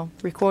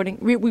 recording.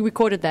 We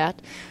recorded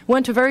that.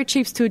 Went to a very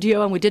cheap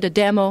studio and we did a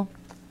demo.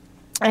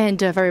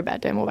 And a very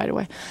bad demo, by the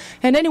way.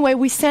 And anyway,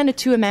 we sent it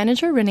to a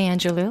manager, René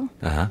Angelil.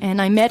 Uh-huh.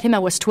 And I met him. I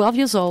was 12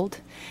 years old.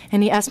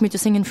 And he asked me to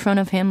sing in front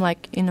of him,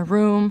 like in a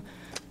room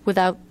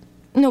without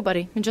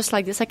nobody, and just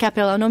like this, a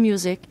cappella, no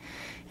music.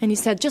 And he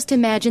said, just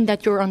imagine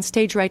that you're on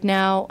stage right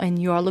now and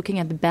you are looking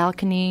at the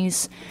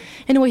balconies.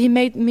 Anyway, he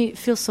made me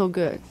feel so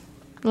good.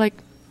 Like,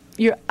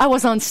 I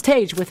was on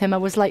stage with him. I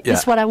was like, this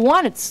is what I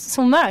wanted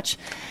so much.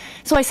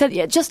 So I said,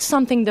 yeah, just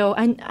something though.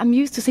 I'm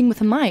used to sing with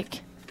a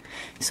mic.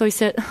 So he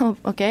said, oh,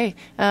 okay,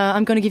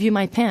 I'm going to give you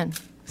my pen.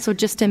 So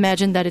just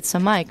imagine that it's a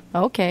mic.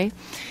 Okay.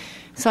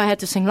 So I had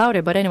to sing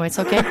louder, but anyway, it's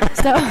okay.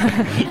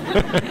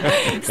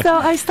 So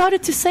I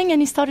started to sing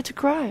and he started to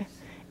cry.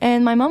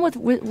 And my mom was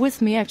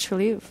with me,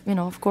 actually,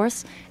 of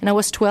course. And I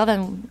was 12,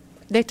 and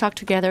they talked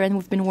together, and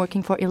we've been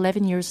working for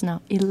 11 years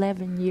now.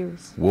 11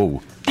 years. Whoa.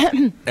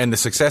 And the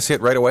success hit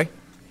right away?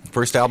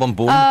 First album,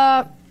 boom?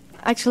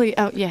 Actually,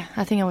 yeah,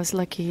 I think I was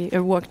lucky.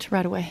 It worked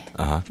right away.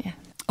 Uh-huh. Yeah.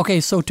 Okay,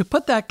 so to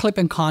put that clip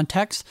in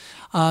context,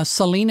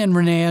 Celine and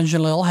René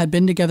Angelil had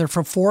been together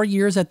for 4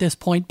 years at this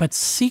point, but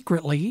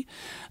secretly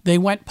they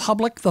went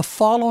public the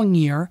following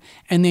year,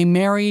 and they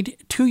married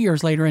 2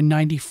 years later in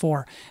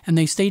 94, and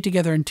they stayed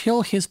together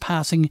until his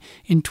passing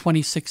in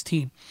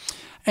 2016.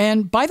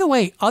 And by the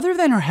way, other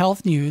than her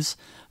health news,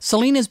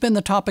 Celine has been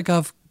the topic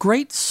of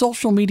great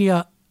social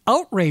media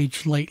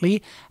outrage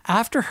lately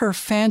after her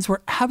fans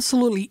were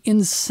absolutely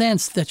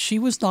incensed that she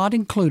was not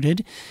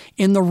included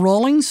in the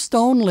Rolling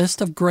Stone list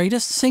of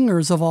greatest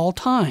singers of all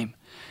time.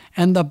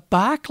 And the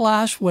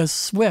backlash was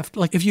swift.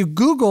 Like, if you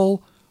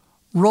Google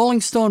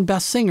Rolling Stone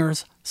best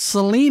singers,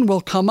 Celine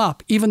will come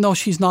up, even though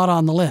she's not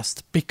on the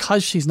list,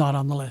 because she's not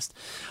on the list.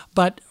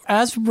 But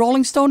as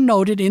Rolling Stone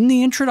noted in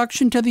the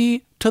introduction to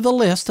the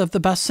list of the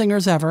best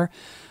singers ever,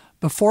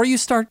 before you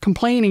start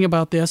complaining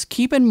about this,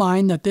 keep in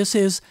mind that this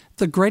is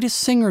the greatest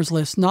singers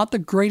list, not the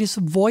greatest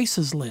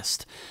voices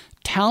list.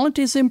 Talent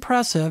is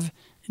impressive.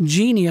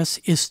 Genius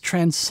is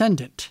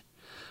transcendent.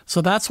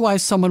 So that's why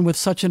someone with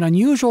such an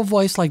unusual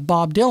voice like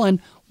Bob Dylan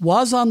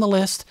was on the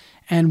list,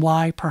 and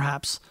why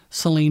perhaps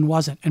Celine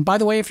wasn't. And by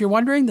the way, if you're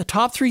wondering, the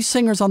top 3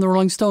 singers on the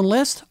Rolling Stone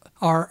list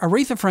are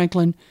Aretha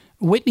Franklin,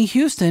 Whitney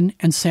Houston,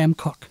 and Sam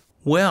Cooke.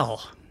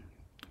 Well,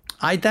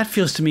 that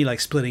feels to me like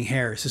splitting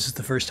hairs. This is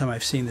the first time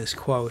I've seen this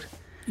quote.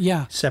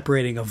 Yeah.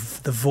 Separating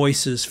of the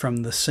voices from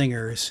the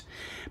singers.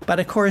 But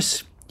of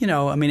course,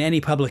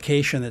 any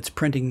publication that's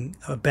printing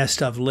a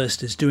best of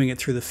list is doing it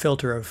through the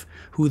filter of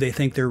who they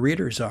think their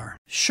readers are.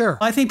 Sure.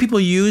 I think people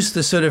use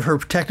the sort of her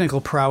technical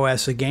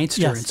prowess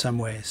against her in some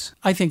ways.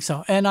 I think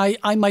so. And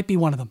I might be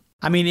one of them.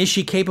 I mean, is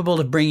she capable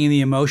of bringing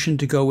the emotion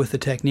to go with the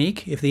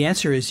technique? If the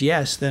answer is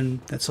yes,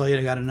 then that's all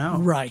you got to know.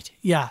 Right.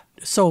 Yeah.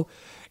 So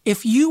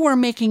if you were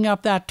making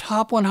up that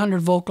top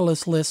 100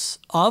 vocalist lists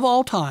of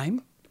all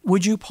time,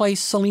 would you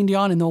place Celine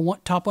Dion in the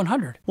top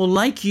 100? Well,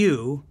 like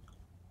you,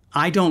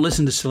 I don't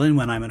listen to Celine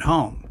when I'm at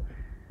home.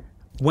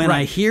 When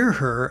I hear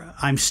her,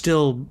 I'm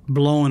still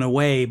blown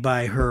away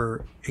by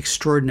her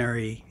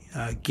extraordinary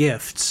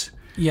gifts.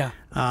 Yeah.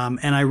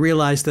 And I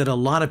realize that a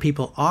lot of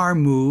people are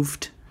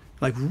moved,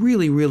 like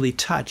really, really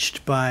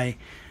touched by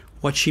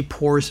what she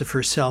pours of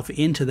herself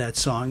into that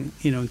song,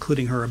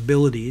 including her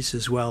abilities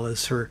as well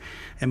as her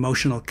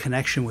emotional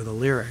connection with a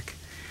lyric.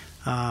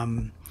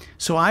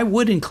 So I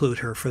would include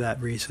her for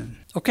that reason.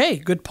 Okay,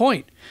 good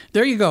point.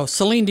 There you go,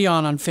 Celine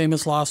Dion on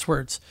Famous Lost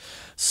Words.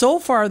 So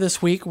far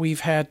this week,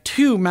 we've had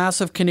 2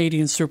 massive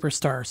Canadian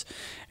superstars,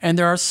 and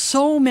there are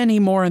so many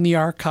more in the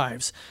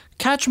archives.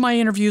 Catch my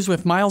interviews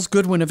with Miles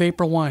Goodwin of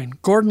April Wine,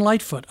 Gordon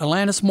Lightfoot,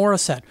 Alanis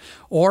Morissette,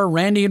 or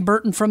Randy and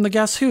Burton from the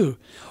Guess Who,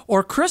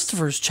 or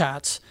Christopher's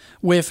chats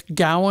with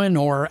Gowan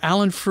or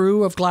Alan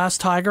Frew of Glass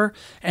Tiger,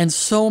 and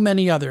so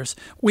many others.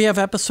 We have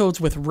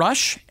episodes with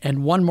Rush,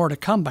 and one more to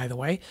come, by the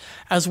way,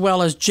 as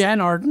well as Jan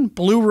Arden,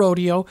 Blue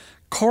Rodeo,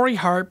 Corey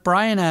Hart,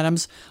 Bryan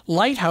Adams,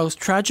 Lighthouse,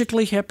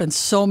 Tragically Hip, and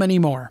so many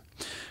more.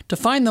 To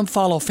find them,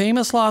 follow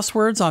Famous Lost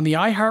Words on the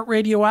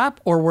iHeartRadio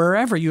app or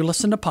wherever you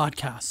listen to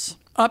podcasts.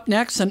 Up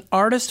next, an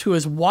artist who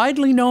is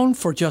widely known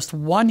for just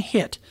one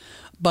hit,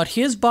 but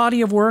his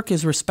body of work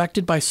is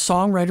respected by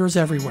songwriters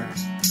everywhere.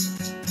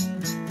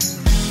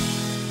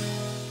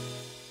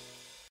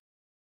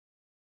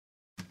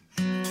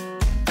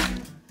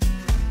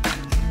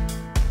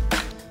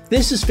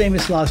 This is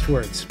Famous Lost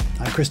Words.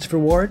 I'm Christopher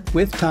Ward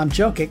with Tom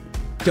Jokic.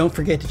 Don't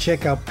forget to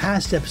check out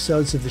past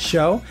episodes of the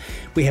show.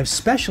 We have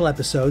special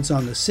episodes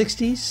on the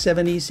 60s,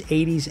 70s,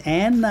 80s,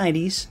 and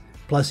 90s,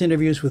 plus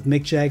interviews with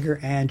Mick Jagger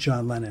and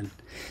John Lennon.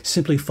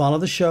 Simply follow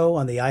the show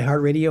on the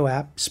iHeartRadio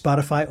app,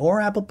 Spotify, or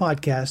Apple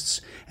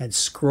Podcasts, and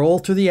scroll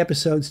through the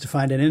episodes to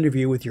find an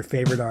interview with your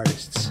favorite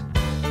artists.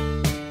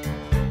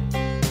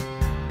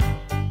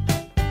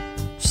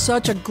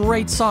 Such a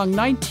great song,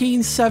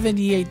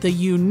 1978, the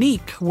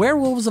unique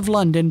Werewolves of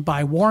London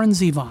by Warren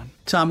Zevon.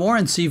 Tom,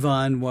 Warren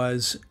Zevon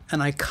was an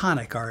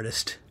iconic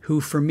artist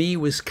who, for me,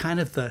 was kind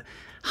of the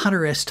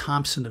Hunter S.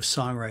 Thompson of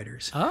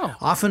songwriters. Oh.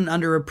 Often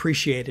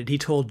underappreciated, he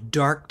told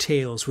dark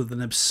tales with an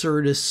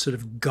absurdist sort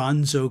of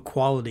gonzo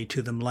quality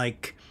to them,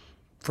 like,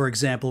 for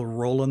example,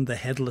 Roland the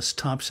Headless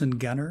Thompson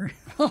Gunner.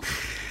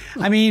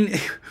 I mean,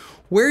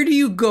 where do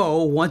you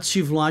go once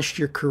you've launched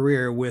your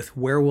career with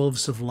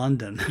Werewolves of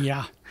London?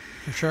 Yeah,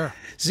 for sure.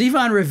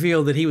 Zevon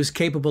revealed that he was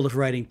capable of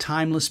writing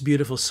timeless,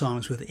 beautiful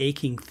songs with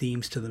aching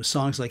themes to them.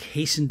 Songs like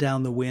Hasten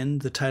Down the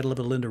Wind, the title of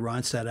a Linda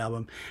Ronstadt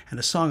album, and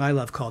a song I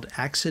love called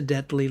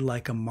Accidentally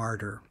Like a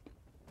Martyr.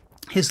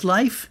 His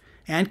life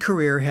and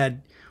career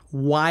had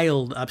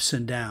wild ups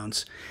and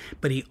downs,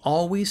 but he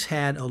always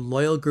had a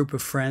loyal group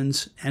of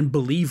friends and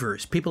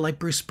believers, people like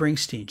Bruce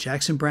Springsteen,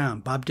 Jackson Browne,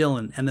 Bob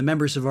Dylan, and the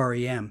members of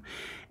R.E.M.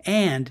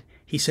 And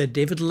he said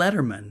David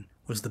Letterman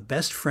was the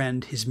best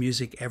friend his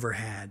music ever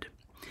had.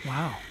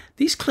 Wow.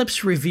 These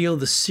clips reveal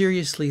the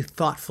seriously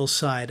thoughtful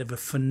side of a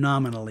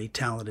phenomenally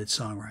talented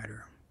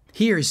songwriter.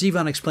 Here,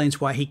 Zevon explains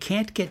why he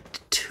can't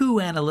get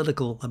too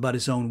analytical about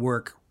his own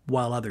work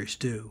while others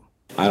do.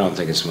 I don't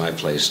think it's my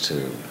place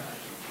to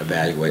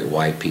evaluate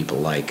why people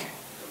like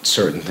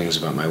certain things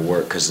about my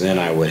work, because then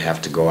I would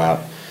have to go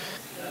out.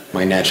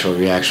 My natural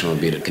reaction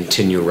would be to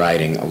continue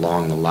writing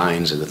along the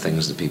lines of the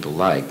things that people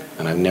like.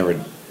 And I've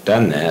never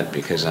done that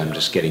because I'm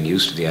just getting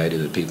used to the idea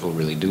that people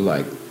really do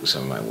like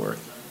some of my work.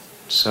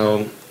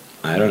 So,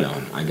 I don't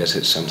know. I guess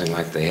it's something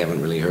like they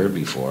haven't really heard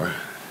before.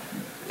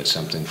 It's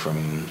something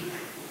from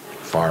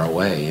far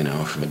away, you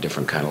know, from a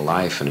different kind of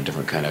life and a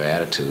different kind of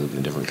attitude and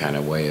a different kind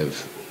of way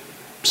of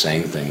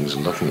saying things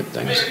and looking at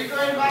things.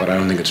 But I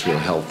don't think it's real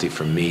healthy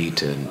for me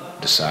to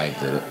decide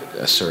that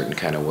a certain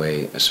kind of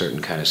way, a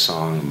certain kind of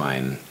song of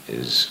mine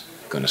is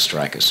going to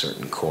strike a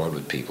certain chord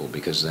with people,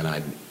 because then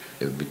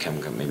it would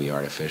become maybe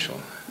artificial.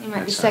 You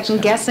might be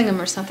second-guessing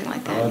them or something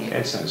like that. Well,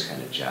 that sounds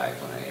kind of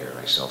jive when I hear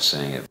myself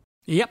saying it.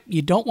 Yep,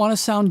 you don't want to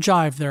sound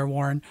jive there,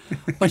 Warren.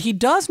 But he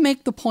does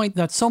make the point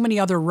that so many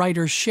other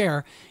writers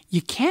share.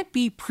 You can't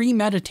be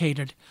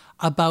premeditated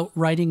about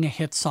writing a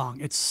hit song.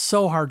 It's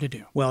so hard to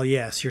do. Well,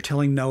 yes, you're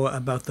telling Noah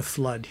about the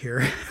flood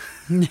here.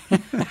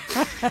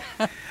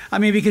 I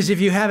mean, because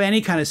if you have any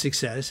kind of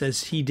success,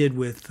 as he did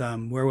with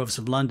Werewolves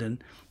of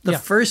London, the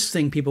first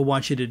thing people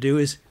want you to do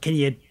is, can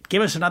you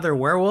give us another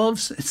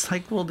Werewolves? It's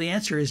like, well, the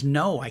answer is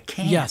no, I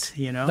can't. Yes,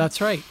 you know? That's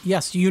right.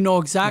 Yes, you know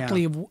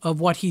exactly of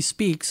what he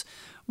speaks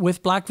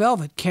with Black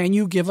Velvet. Can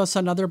you give us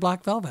another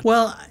Black Velvet?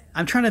 Well,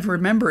 I'm trying to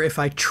remember if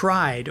I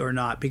tried or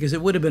not, because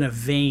it would have been a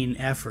vain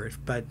effort,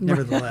 but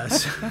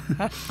nevertheless.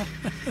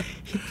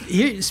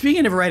 Here,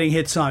 speaking of writing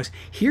hit songs,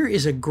 here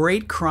is a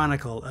great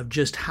chronicle of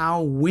just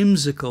how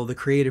whimsical the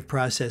creative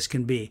process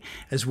can be,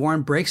 as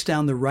Warren breaks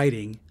down the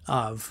writing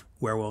of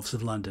Werewolves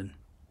of London.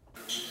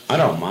 I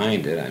don't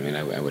mind it. I mean,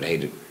 I would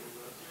hate it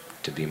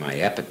to be my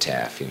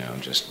epitaph, you know,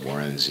 just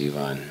Warren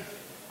Zevon,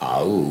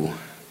 Au.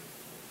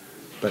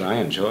 But I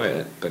enjoy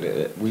it.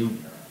 But we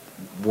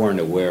weren't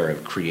aware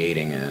of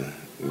creating a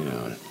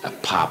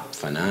pop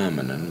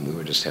phenomenon. We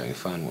were just having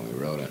fun when we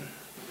wrote it.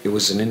 It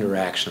was an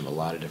interaction of a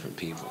lot of different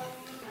people.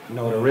 You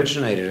know, it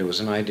originated, it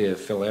was an idea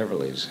of Phil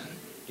Everly's,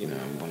 you know,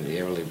 one of the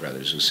Everly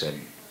brothers, who said,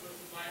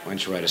 why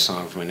don't you write a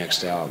song for my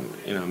next album?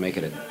 You know,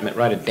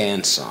 write a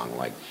dance song,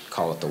 like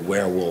call it the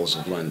Werewolves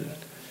of London.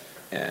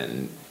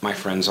 And my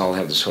friends all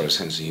have the sort of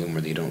sense of humor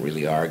that you don't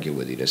really argue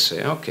with. You just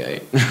say,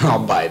 okay,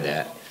 I'll buy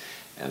that.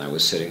 And I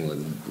was sitting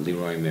with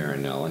Leroy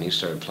Marinell, and he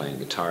started playing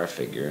guitar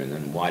figure, and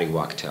then Waddy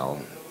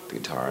Wachtel, the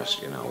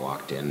guitarist, you know,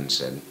 walked in and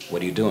said,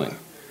 what are you doing?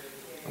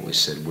 And we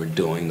said, we're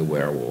doing the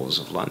Werewolves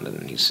of London.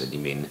 And he said, you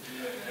mean,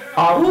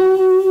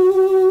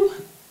 the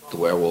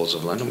Werewolves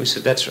of London? We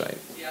said, that's right.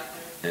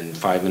 And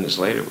 10 minutes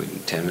later,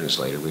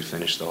 we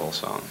finished the whole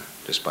song,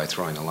 just by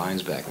throwing the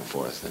lines back and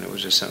forth. And it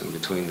was just something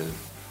between the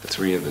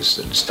three of us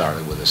that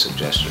started with a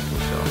suggestion from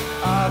Phil.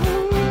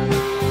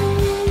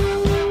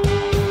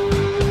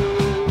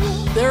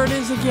 There it it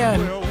is again.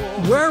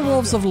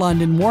 Werewolves of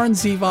London, Warren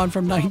Zevon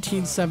from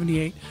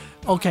 1978.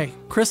 Okay,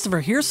 Christopher,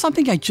 here's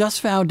something I just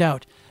found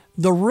out.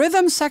 The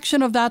rhythm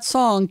section of that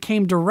song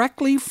came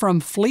directly from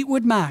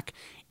Fleetwood Mac.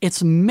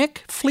 It's Mick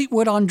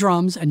Fleetwood on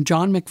drums and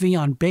John McVie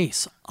on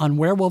bass on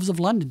Werewolves of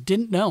London.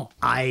 Didn't know.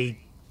 I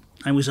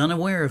was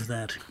unaware of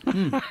that.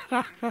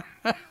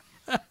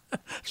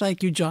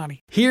 Thank you,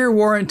 Johnny. Here,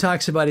 Warren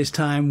talks about his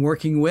time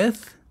working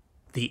with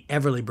the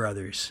Everly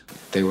Brothers.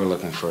 They were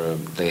looking for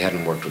they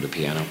hadn't worked with a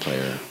piano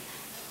player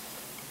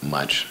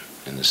much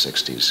in the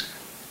 60s.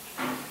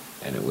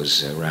 And it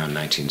was around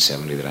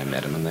 1970 that I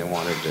met him, and they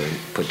wanted to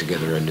put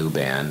together a new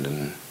band,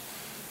 and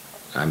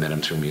I met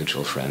him through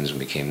mutual friends and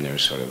became their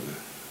sort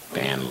of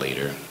band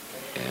leader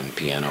and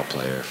piano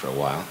player for a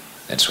while.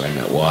 That's where I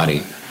met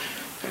Waddy,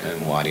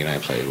 and Waddy and I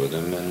played with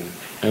him, and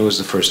it was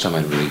the first time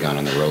I'd really gone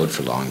on the road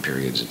for long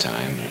periods of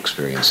time and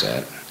experienced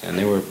that. And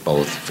they were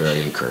both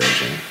very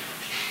encouraging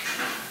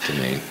to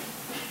me.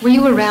 Were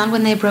you around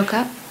when they broke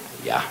up?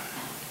 Yeah.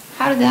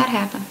 How did that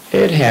happen?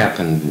 It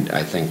happened,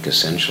 I think,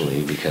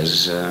 essentially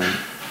because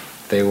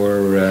they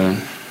were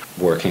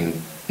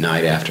working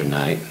night after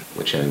night,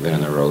 which having been on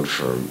the road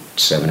for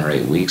 7 or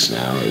 8 weeks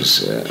now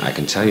is, I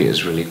can tell you,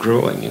 is really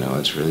grueling. You know,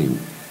 it's really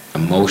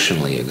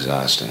emotionally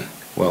exhausting.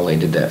 Well, they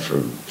did that for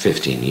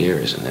 15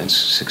 years, and that's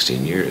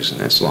 16 years, and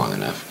that's long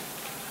enough.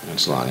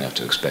 That's long enough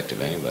to expect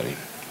of anybody,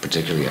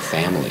 particularly a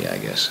family, I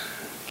guess.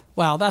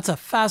 Wow, that's a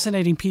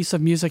fascinating piece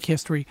of music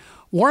history.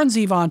 Warren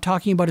Zevon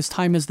talking about his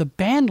time as the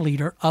band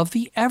leader of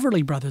the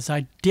Everly Brothers.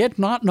 I did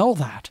not know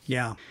that.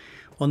 Yeah.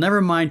 Well,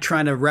 never mind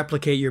trying to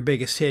replicate your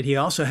biggest hit. He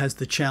also has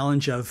the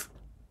challenge of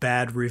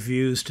bad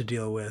reviews to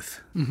deal with.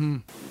 Mm-hmm.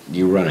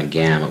 You run a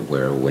gamut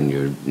where when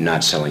you're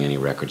not selling any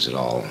records at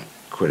all,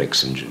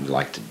 critics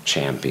like to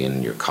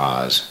champion your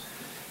cause.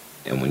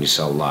 And when you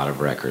sell a lot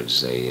of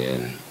records,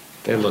 they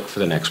look for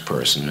the next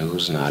person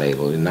who's not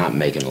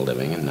making a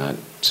living and not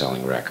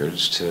selling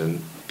records to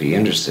be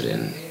interested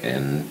in.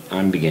 And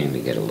I'm beginning to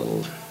get a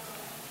little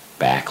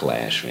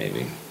backlash,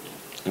 maybe.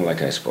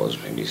 Like I suppose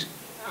maybe,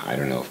 I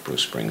don't know if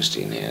Bruce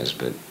Springsteen has,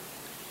 but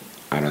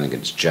I don't think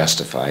it's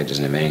justified. It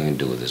doesn't have anything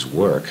to do with his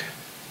work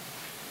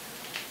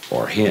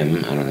or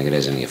him. I don't think it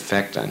has any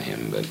effect on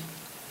him, but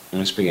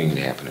it's beginning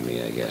to happen to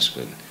me, I guess.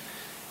 But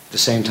at the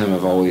same time,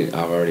 I've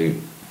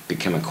already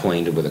become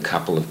acquainted with a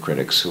couple of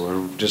critics who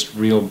are just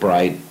real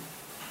bright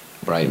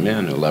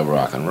men who love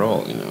rock and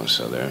roll, you know,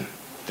 so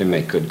they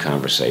make good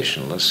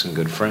conversationalists and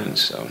good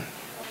friends, so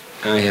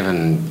I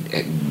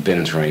haven't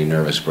been through any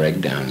nervous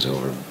breakdowns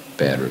over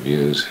bad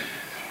reviews.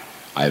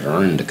 I've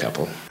earned a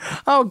couple.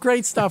 Oh,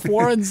 great stuff.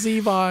 Warren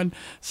Zevon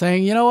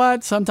saying, you know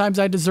what, sometimes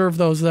I deserve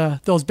those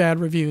bad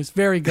reviews.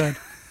 Very good.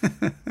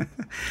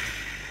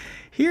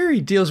 Here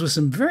he deals with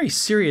some very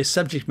serious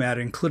subject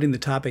matter, including the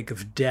topic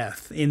of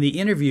death. In the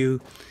interview,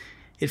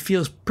 it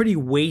feels pretty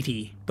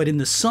weighty, but in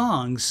the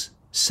songs,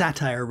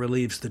 satire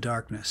relieves the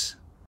darkness.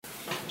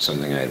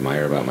 Something I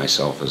admire about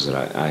myself is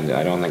that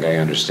I don't think I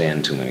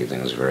understand too many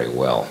things very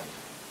well.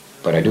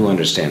 But I do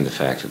understand the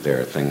fact that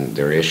there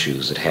are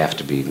issues that have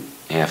to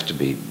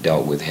be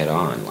dealt with head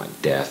on,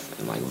 like death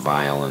and like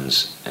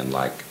violence and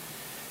like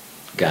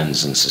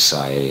guns in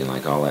society and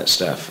like all that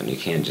stuff. And you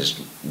can't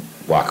just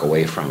walk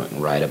away from it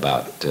and write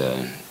about,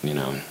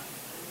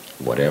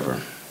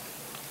 whatever.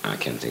 I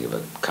can't think of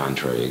a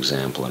contrary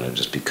example, and it'd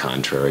just be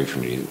contrary for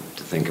me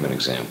to think of an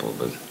example.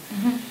 But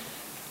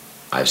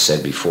I've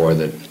said before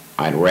that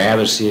I'd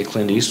rather see a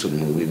Clint Eastwood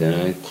movie than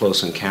a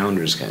Close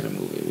Encounters kind of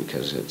movie,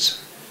 because it's,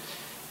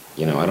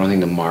 I don't think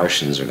the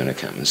Martians are going to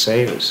come and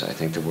save us. I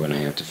think that we're going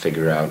to have to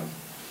figure out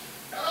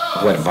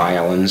what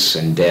violence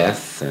and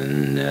death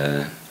and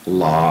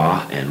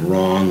law and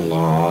wrong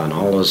law and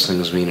all those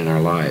things mean in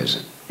our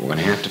lives. We're going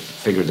to have to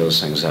figure those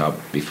things out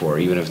before,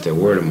 even if there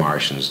were the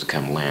Martians to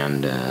come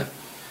land, they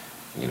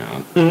were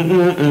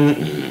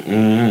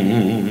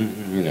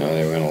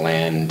going to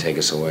land and take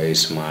us away,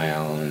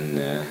 smile,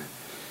 and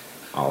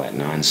all that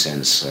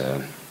nonsense.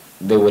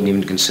 They wouldn't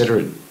even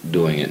consider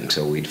doing it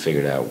until we'd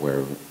figured out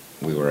where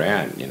we were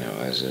at,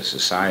 as a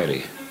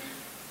society.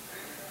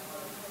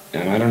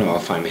 And I don't know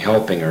if I'm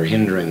helping or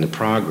hindering the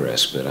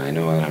progress, but I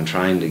know that I'm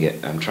trying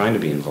to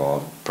be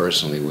involved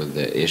personally with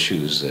the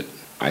issues that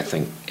I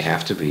think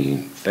have to be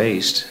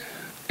faced.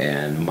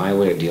 And my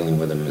way of dealing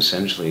with them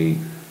essentially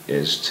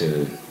is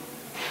to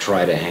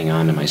try to hang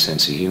on to my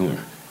sense of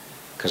humor.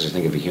 Because I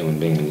think if a human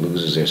being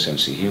loses their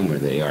sense of humor,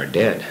 they are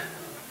dead.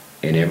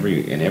 In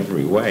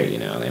every way,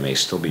 they may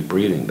still be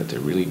breathing, but they're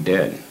really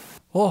dead.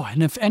 Oh,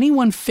 and if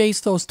anyone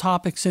faced those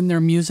topics in their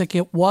music,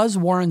 it was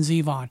Warren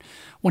Zevon.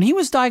 When he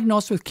was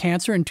diagnosed with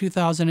cancer in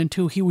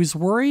 2002, he was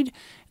worried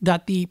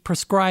that the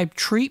prescribed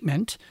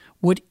treatment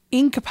would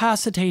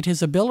incapacitate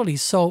his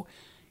abilities. So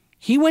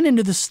he went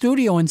into the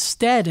studio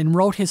instead and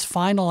wrote his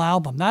final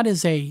album. That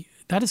is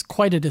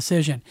quite a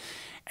decision.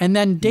 And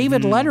then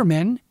David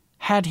Letterman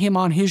had him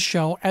on his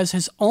show as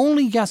his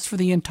only guest for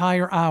the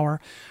entire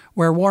hour,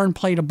 where Warren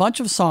played a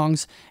bunch of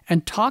songs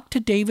and talked to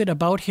David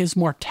about his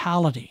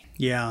mortality.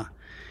 Yeah.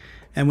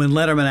 And when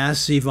Letterman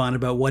asked Zevon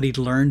about what he'd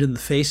learned in the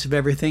face of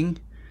everything,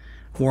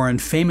 Warren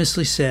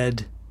famously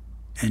said,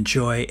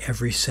 "Enjoy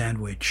every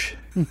sandwich."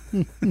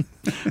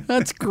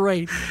 That's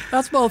great.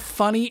 That's both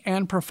funny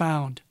and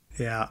profound.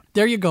 Yeah.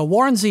 There you go.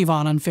 Warren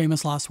Zevon on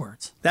Famous Lost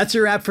Words. That's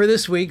a wrap for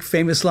this week.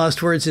 Famous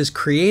Lost Words is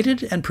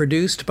created and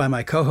produced by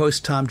my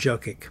co-host Tom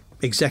Jokic.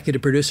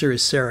 Executive producer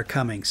is Sarah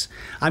Cummings.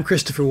 I'm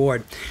Christopher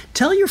Ward.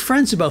 Tell your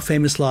friends about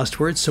Famous Lost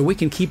Words so we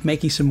can keep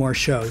making some more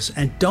shows.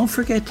 And don't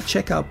forget to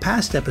check out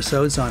past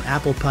episodes on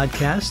Apple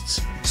Podcasts,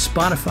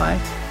 Spotify,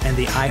 and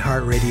the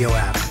iHeartRadio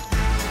app.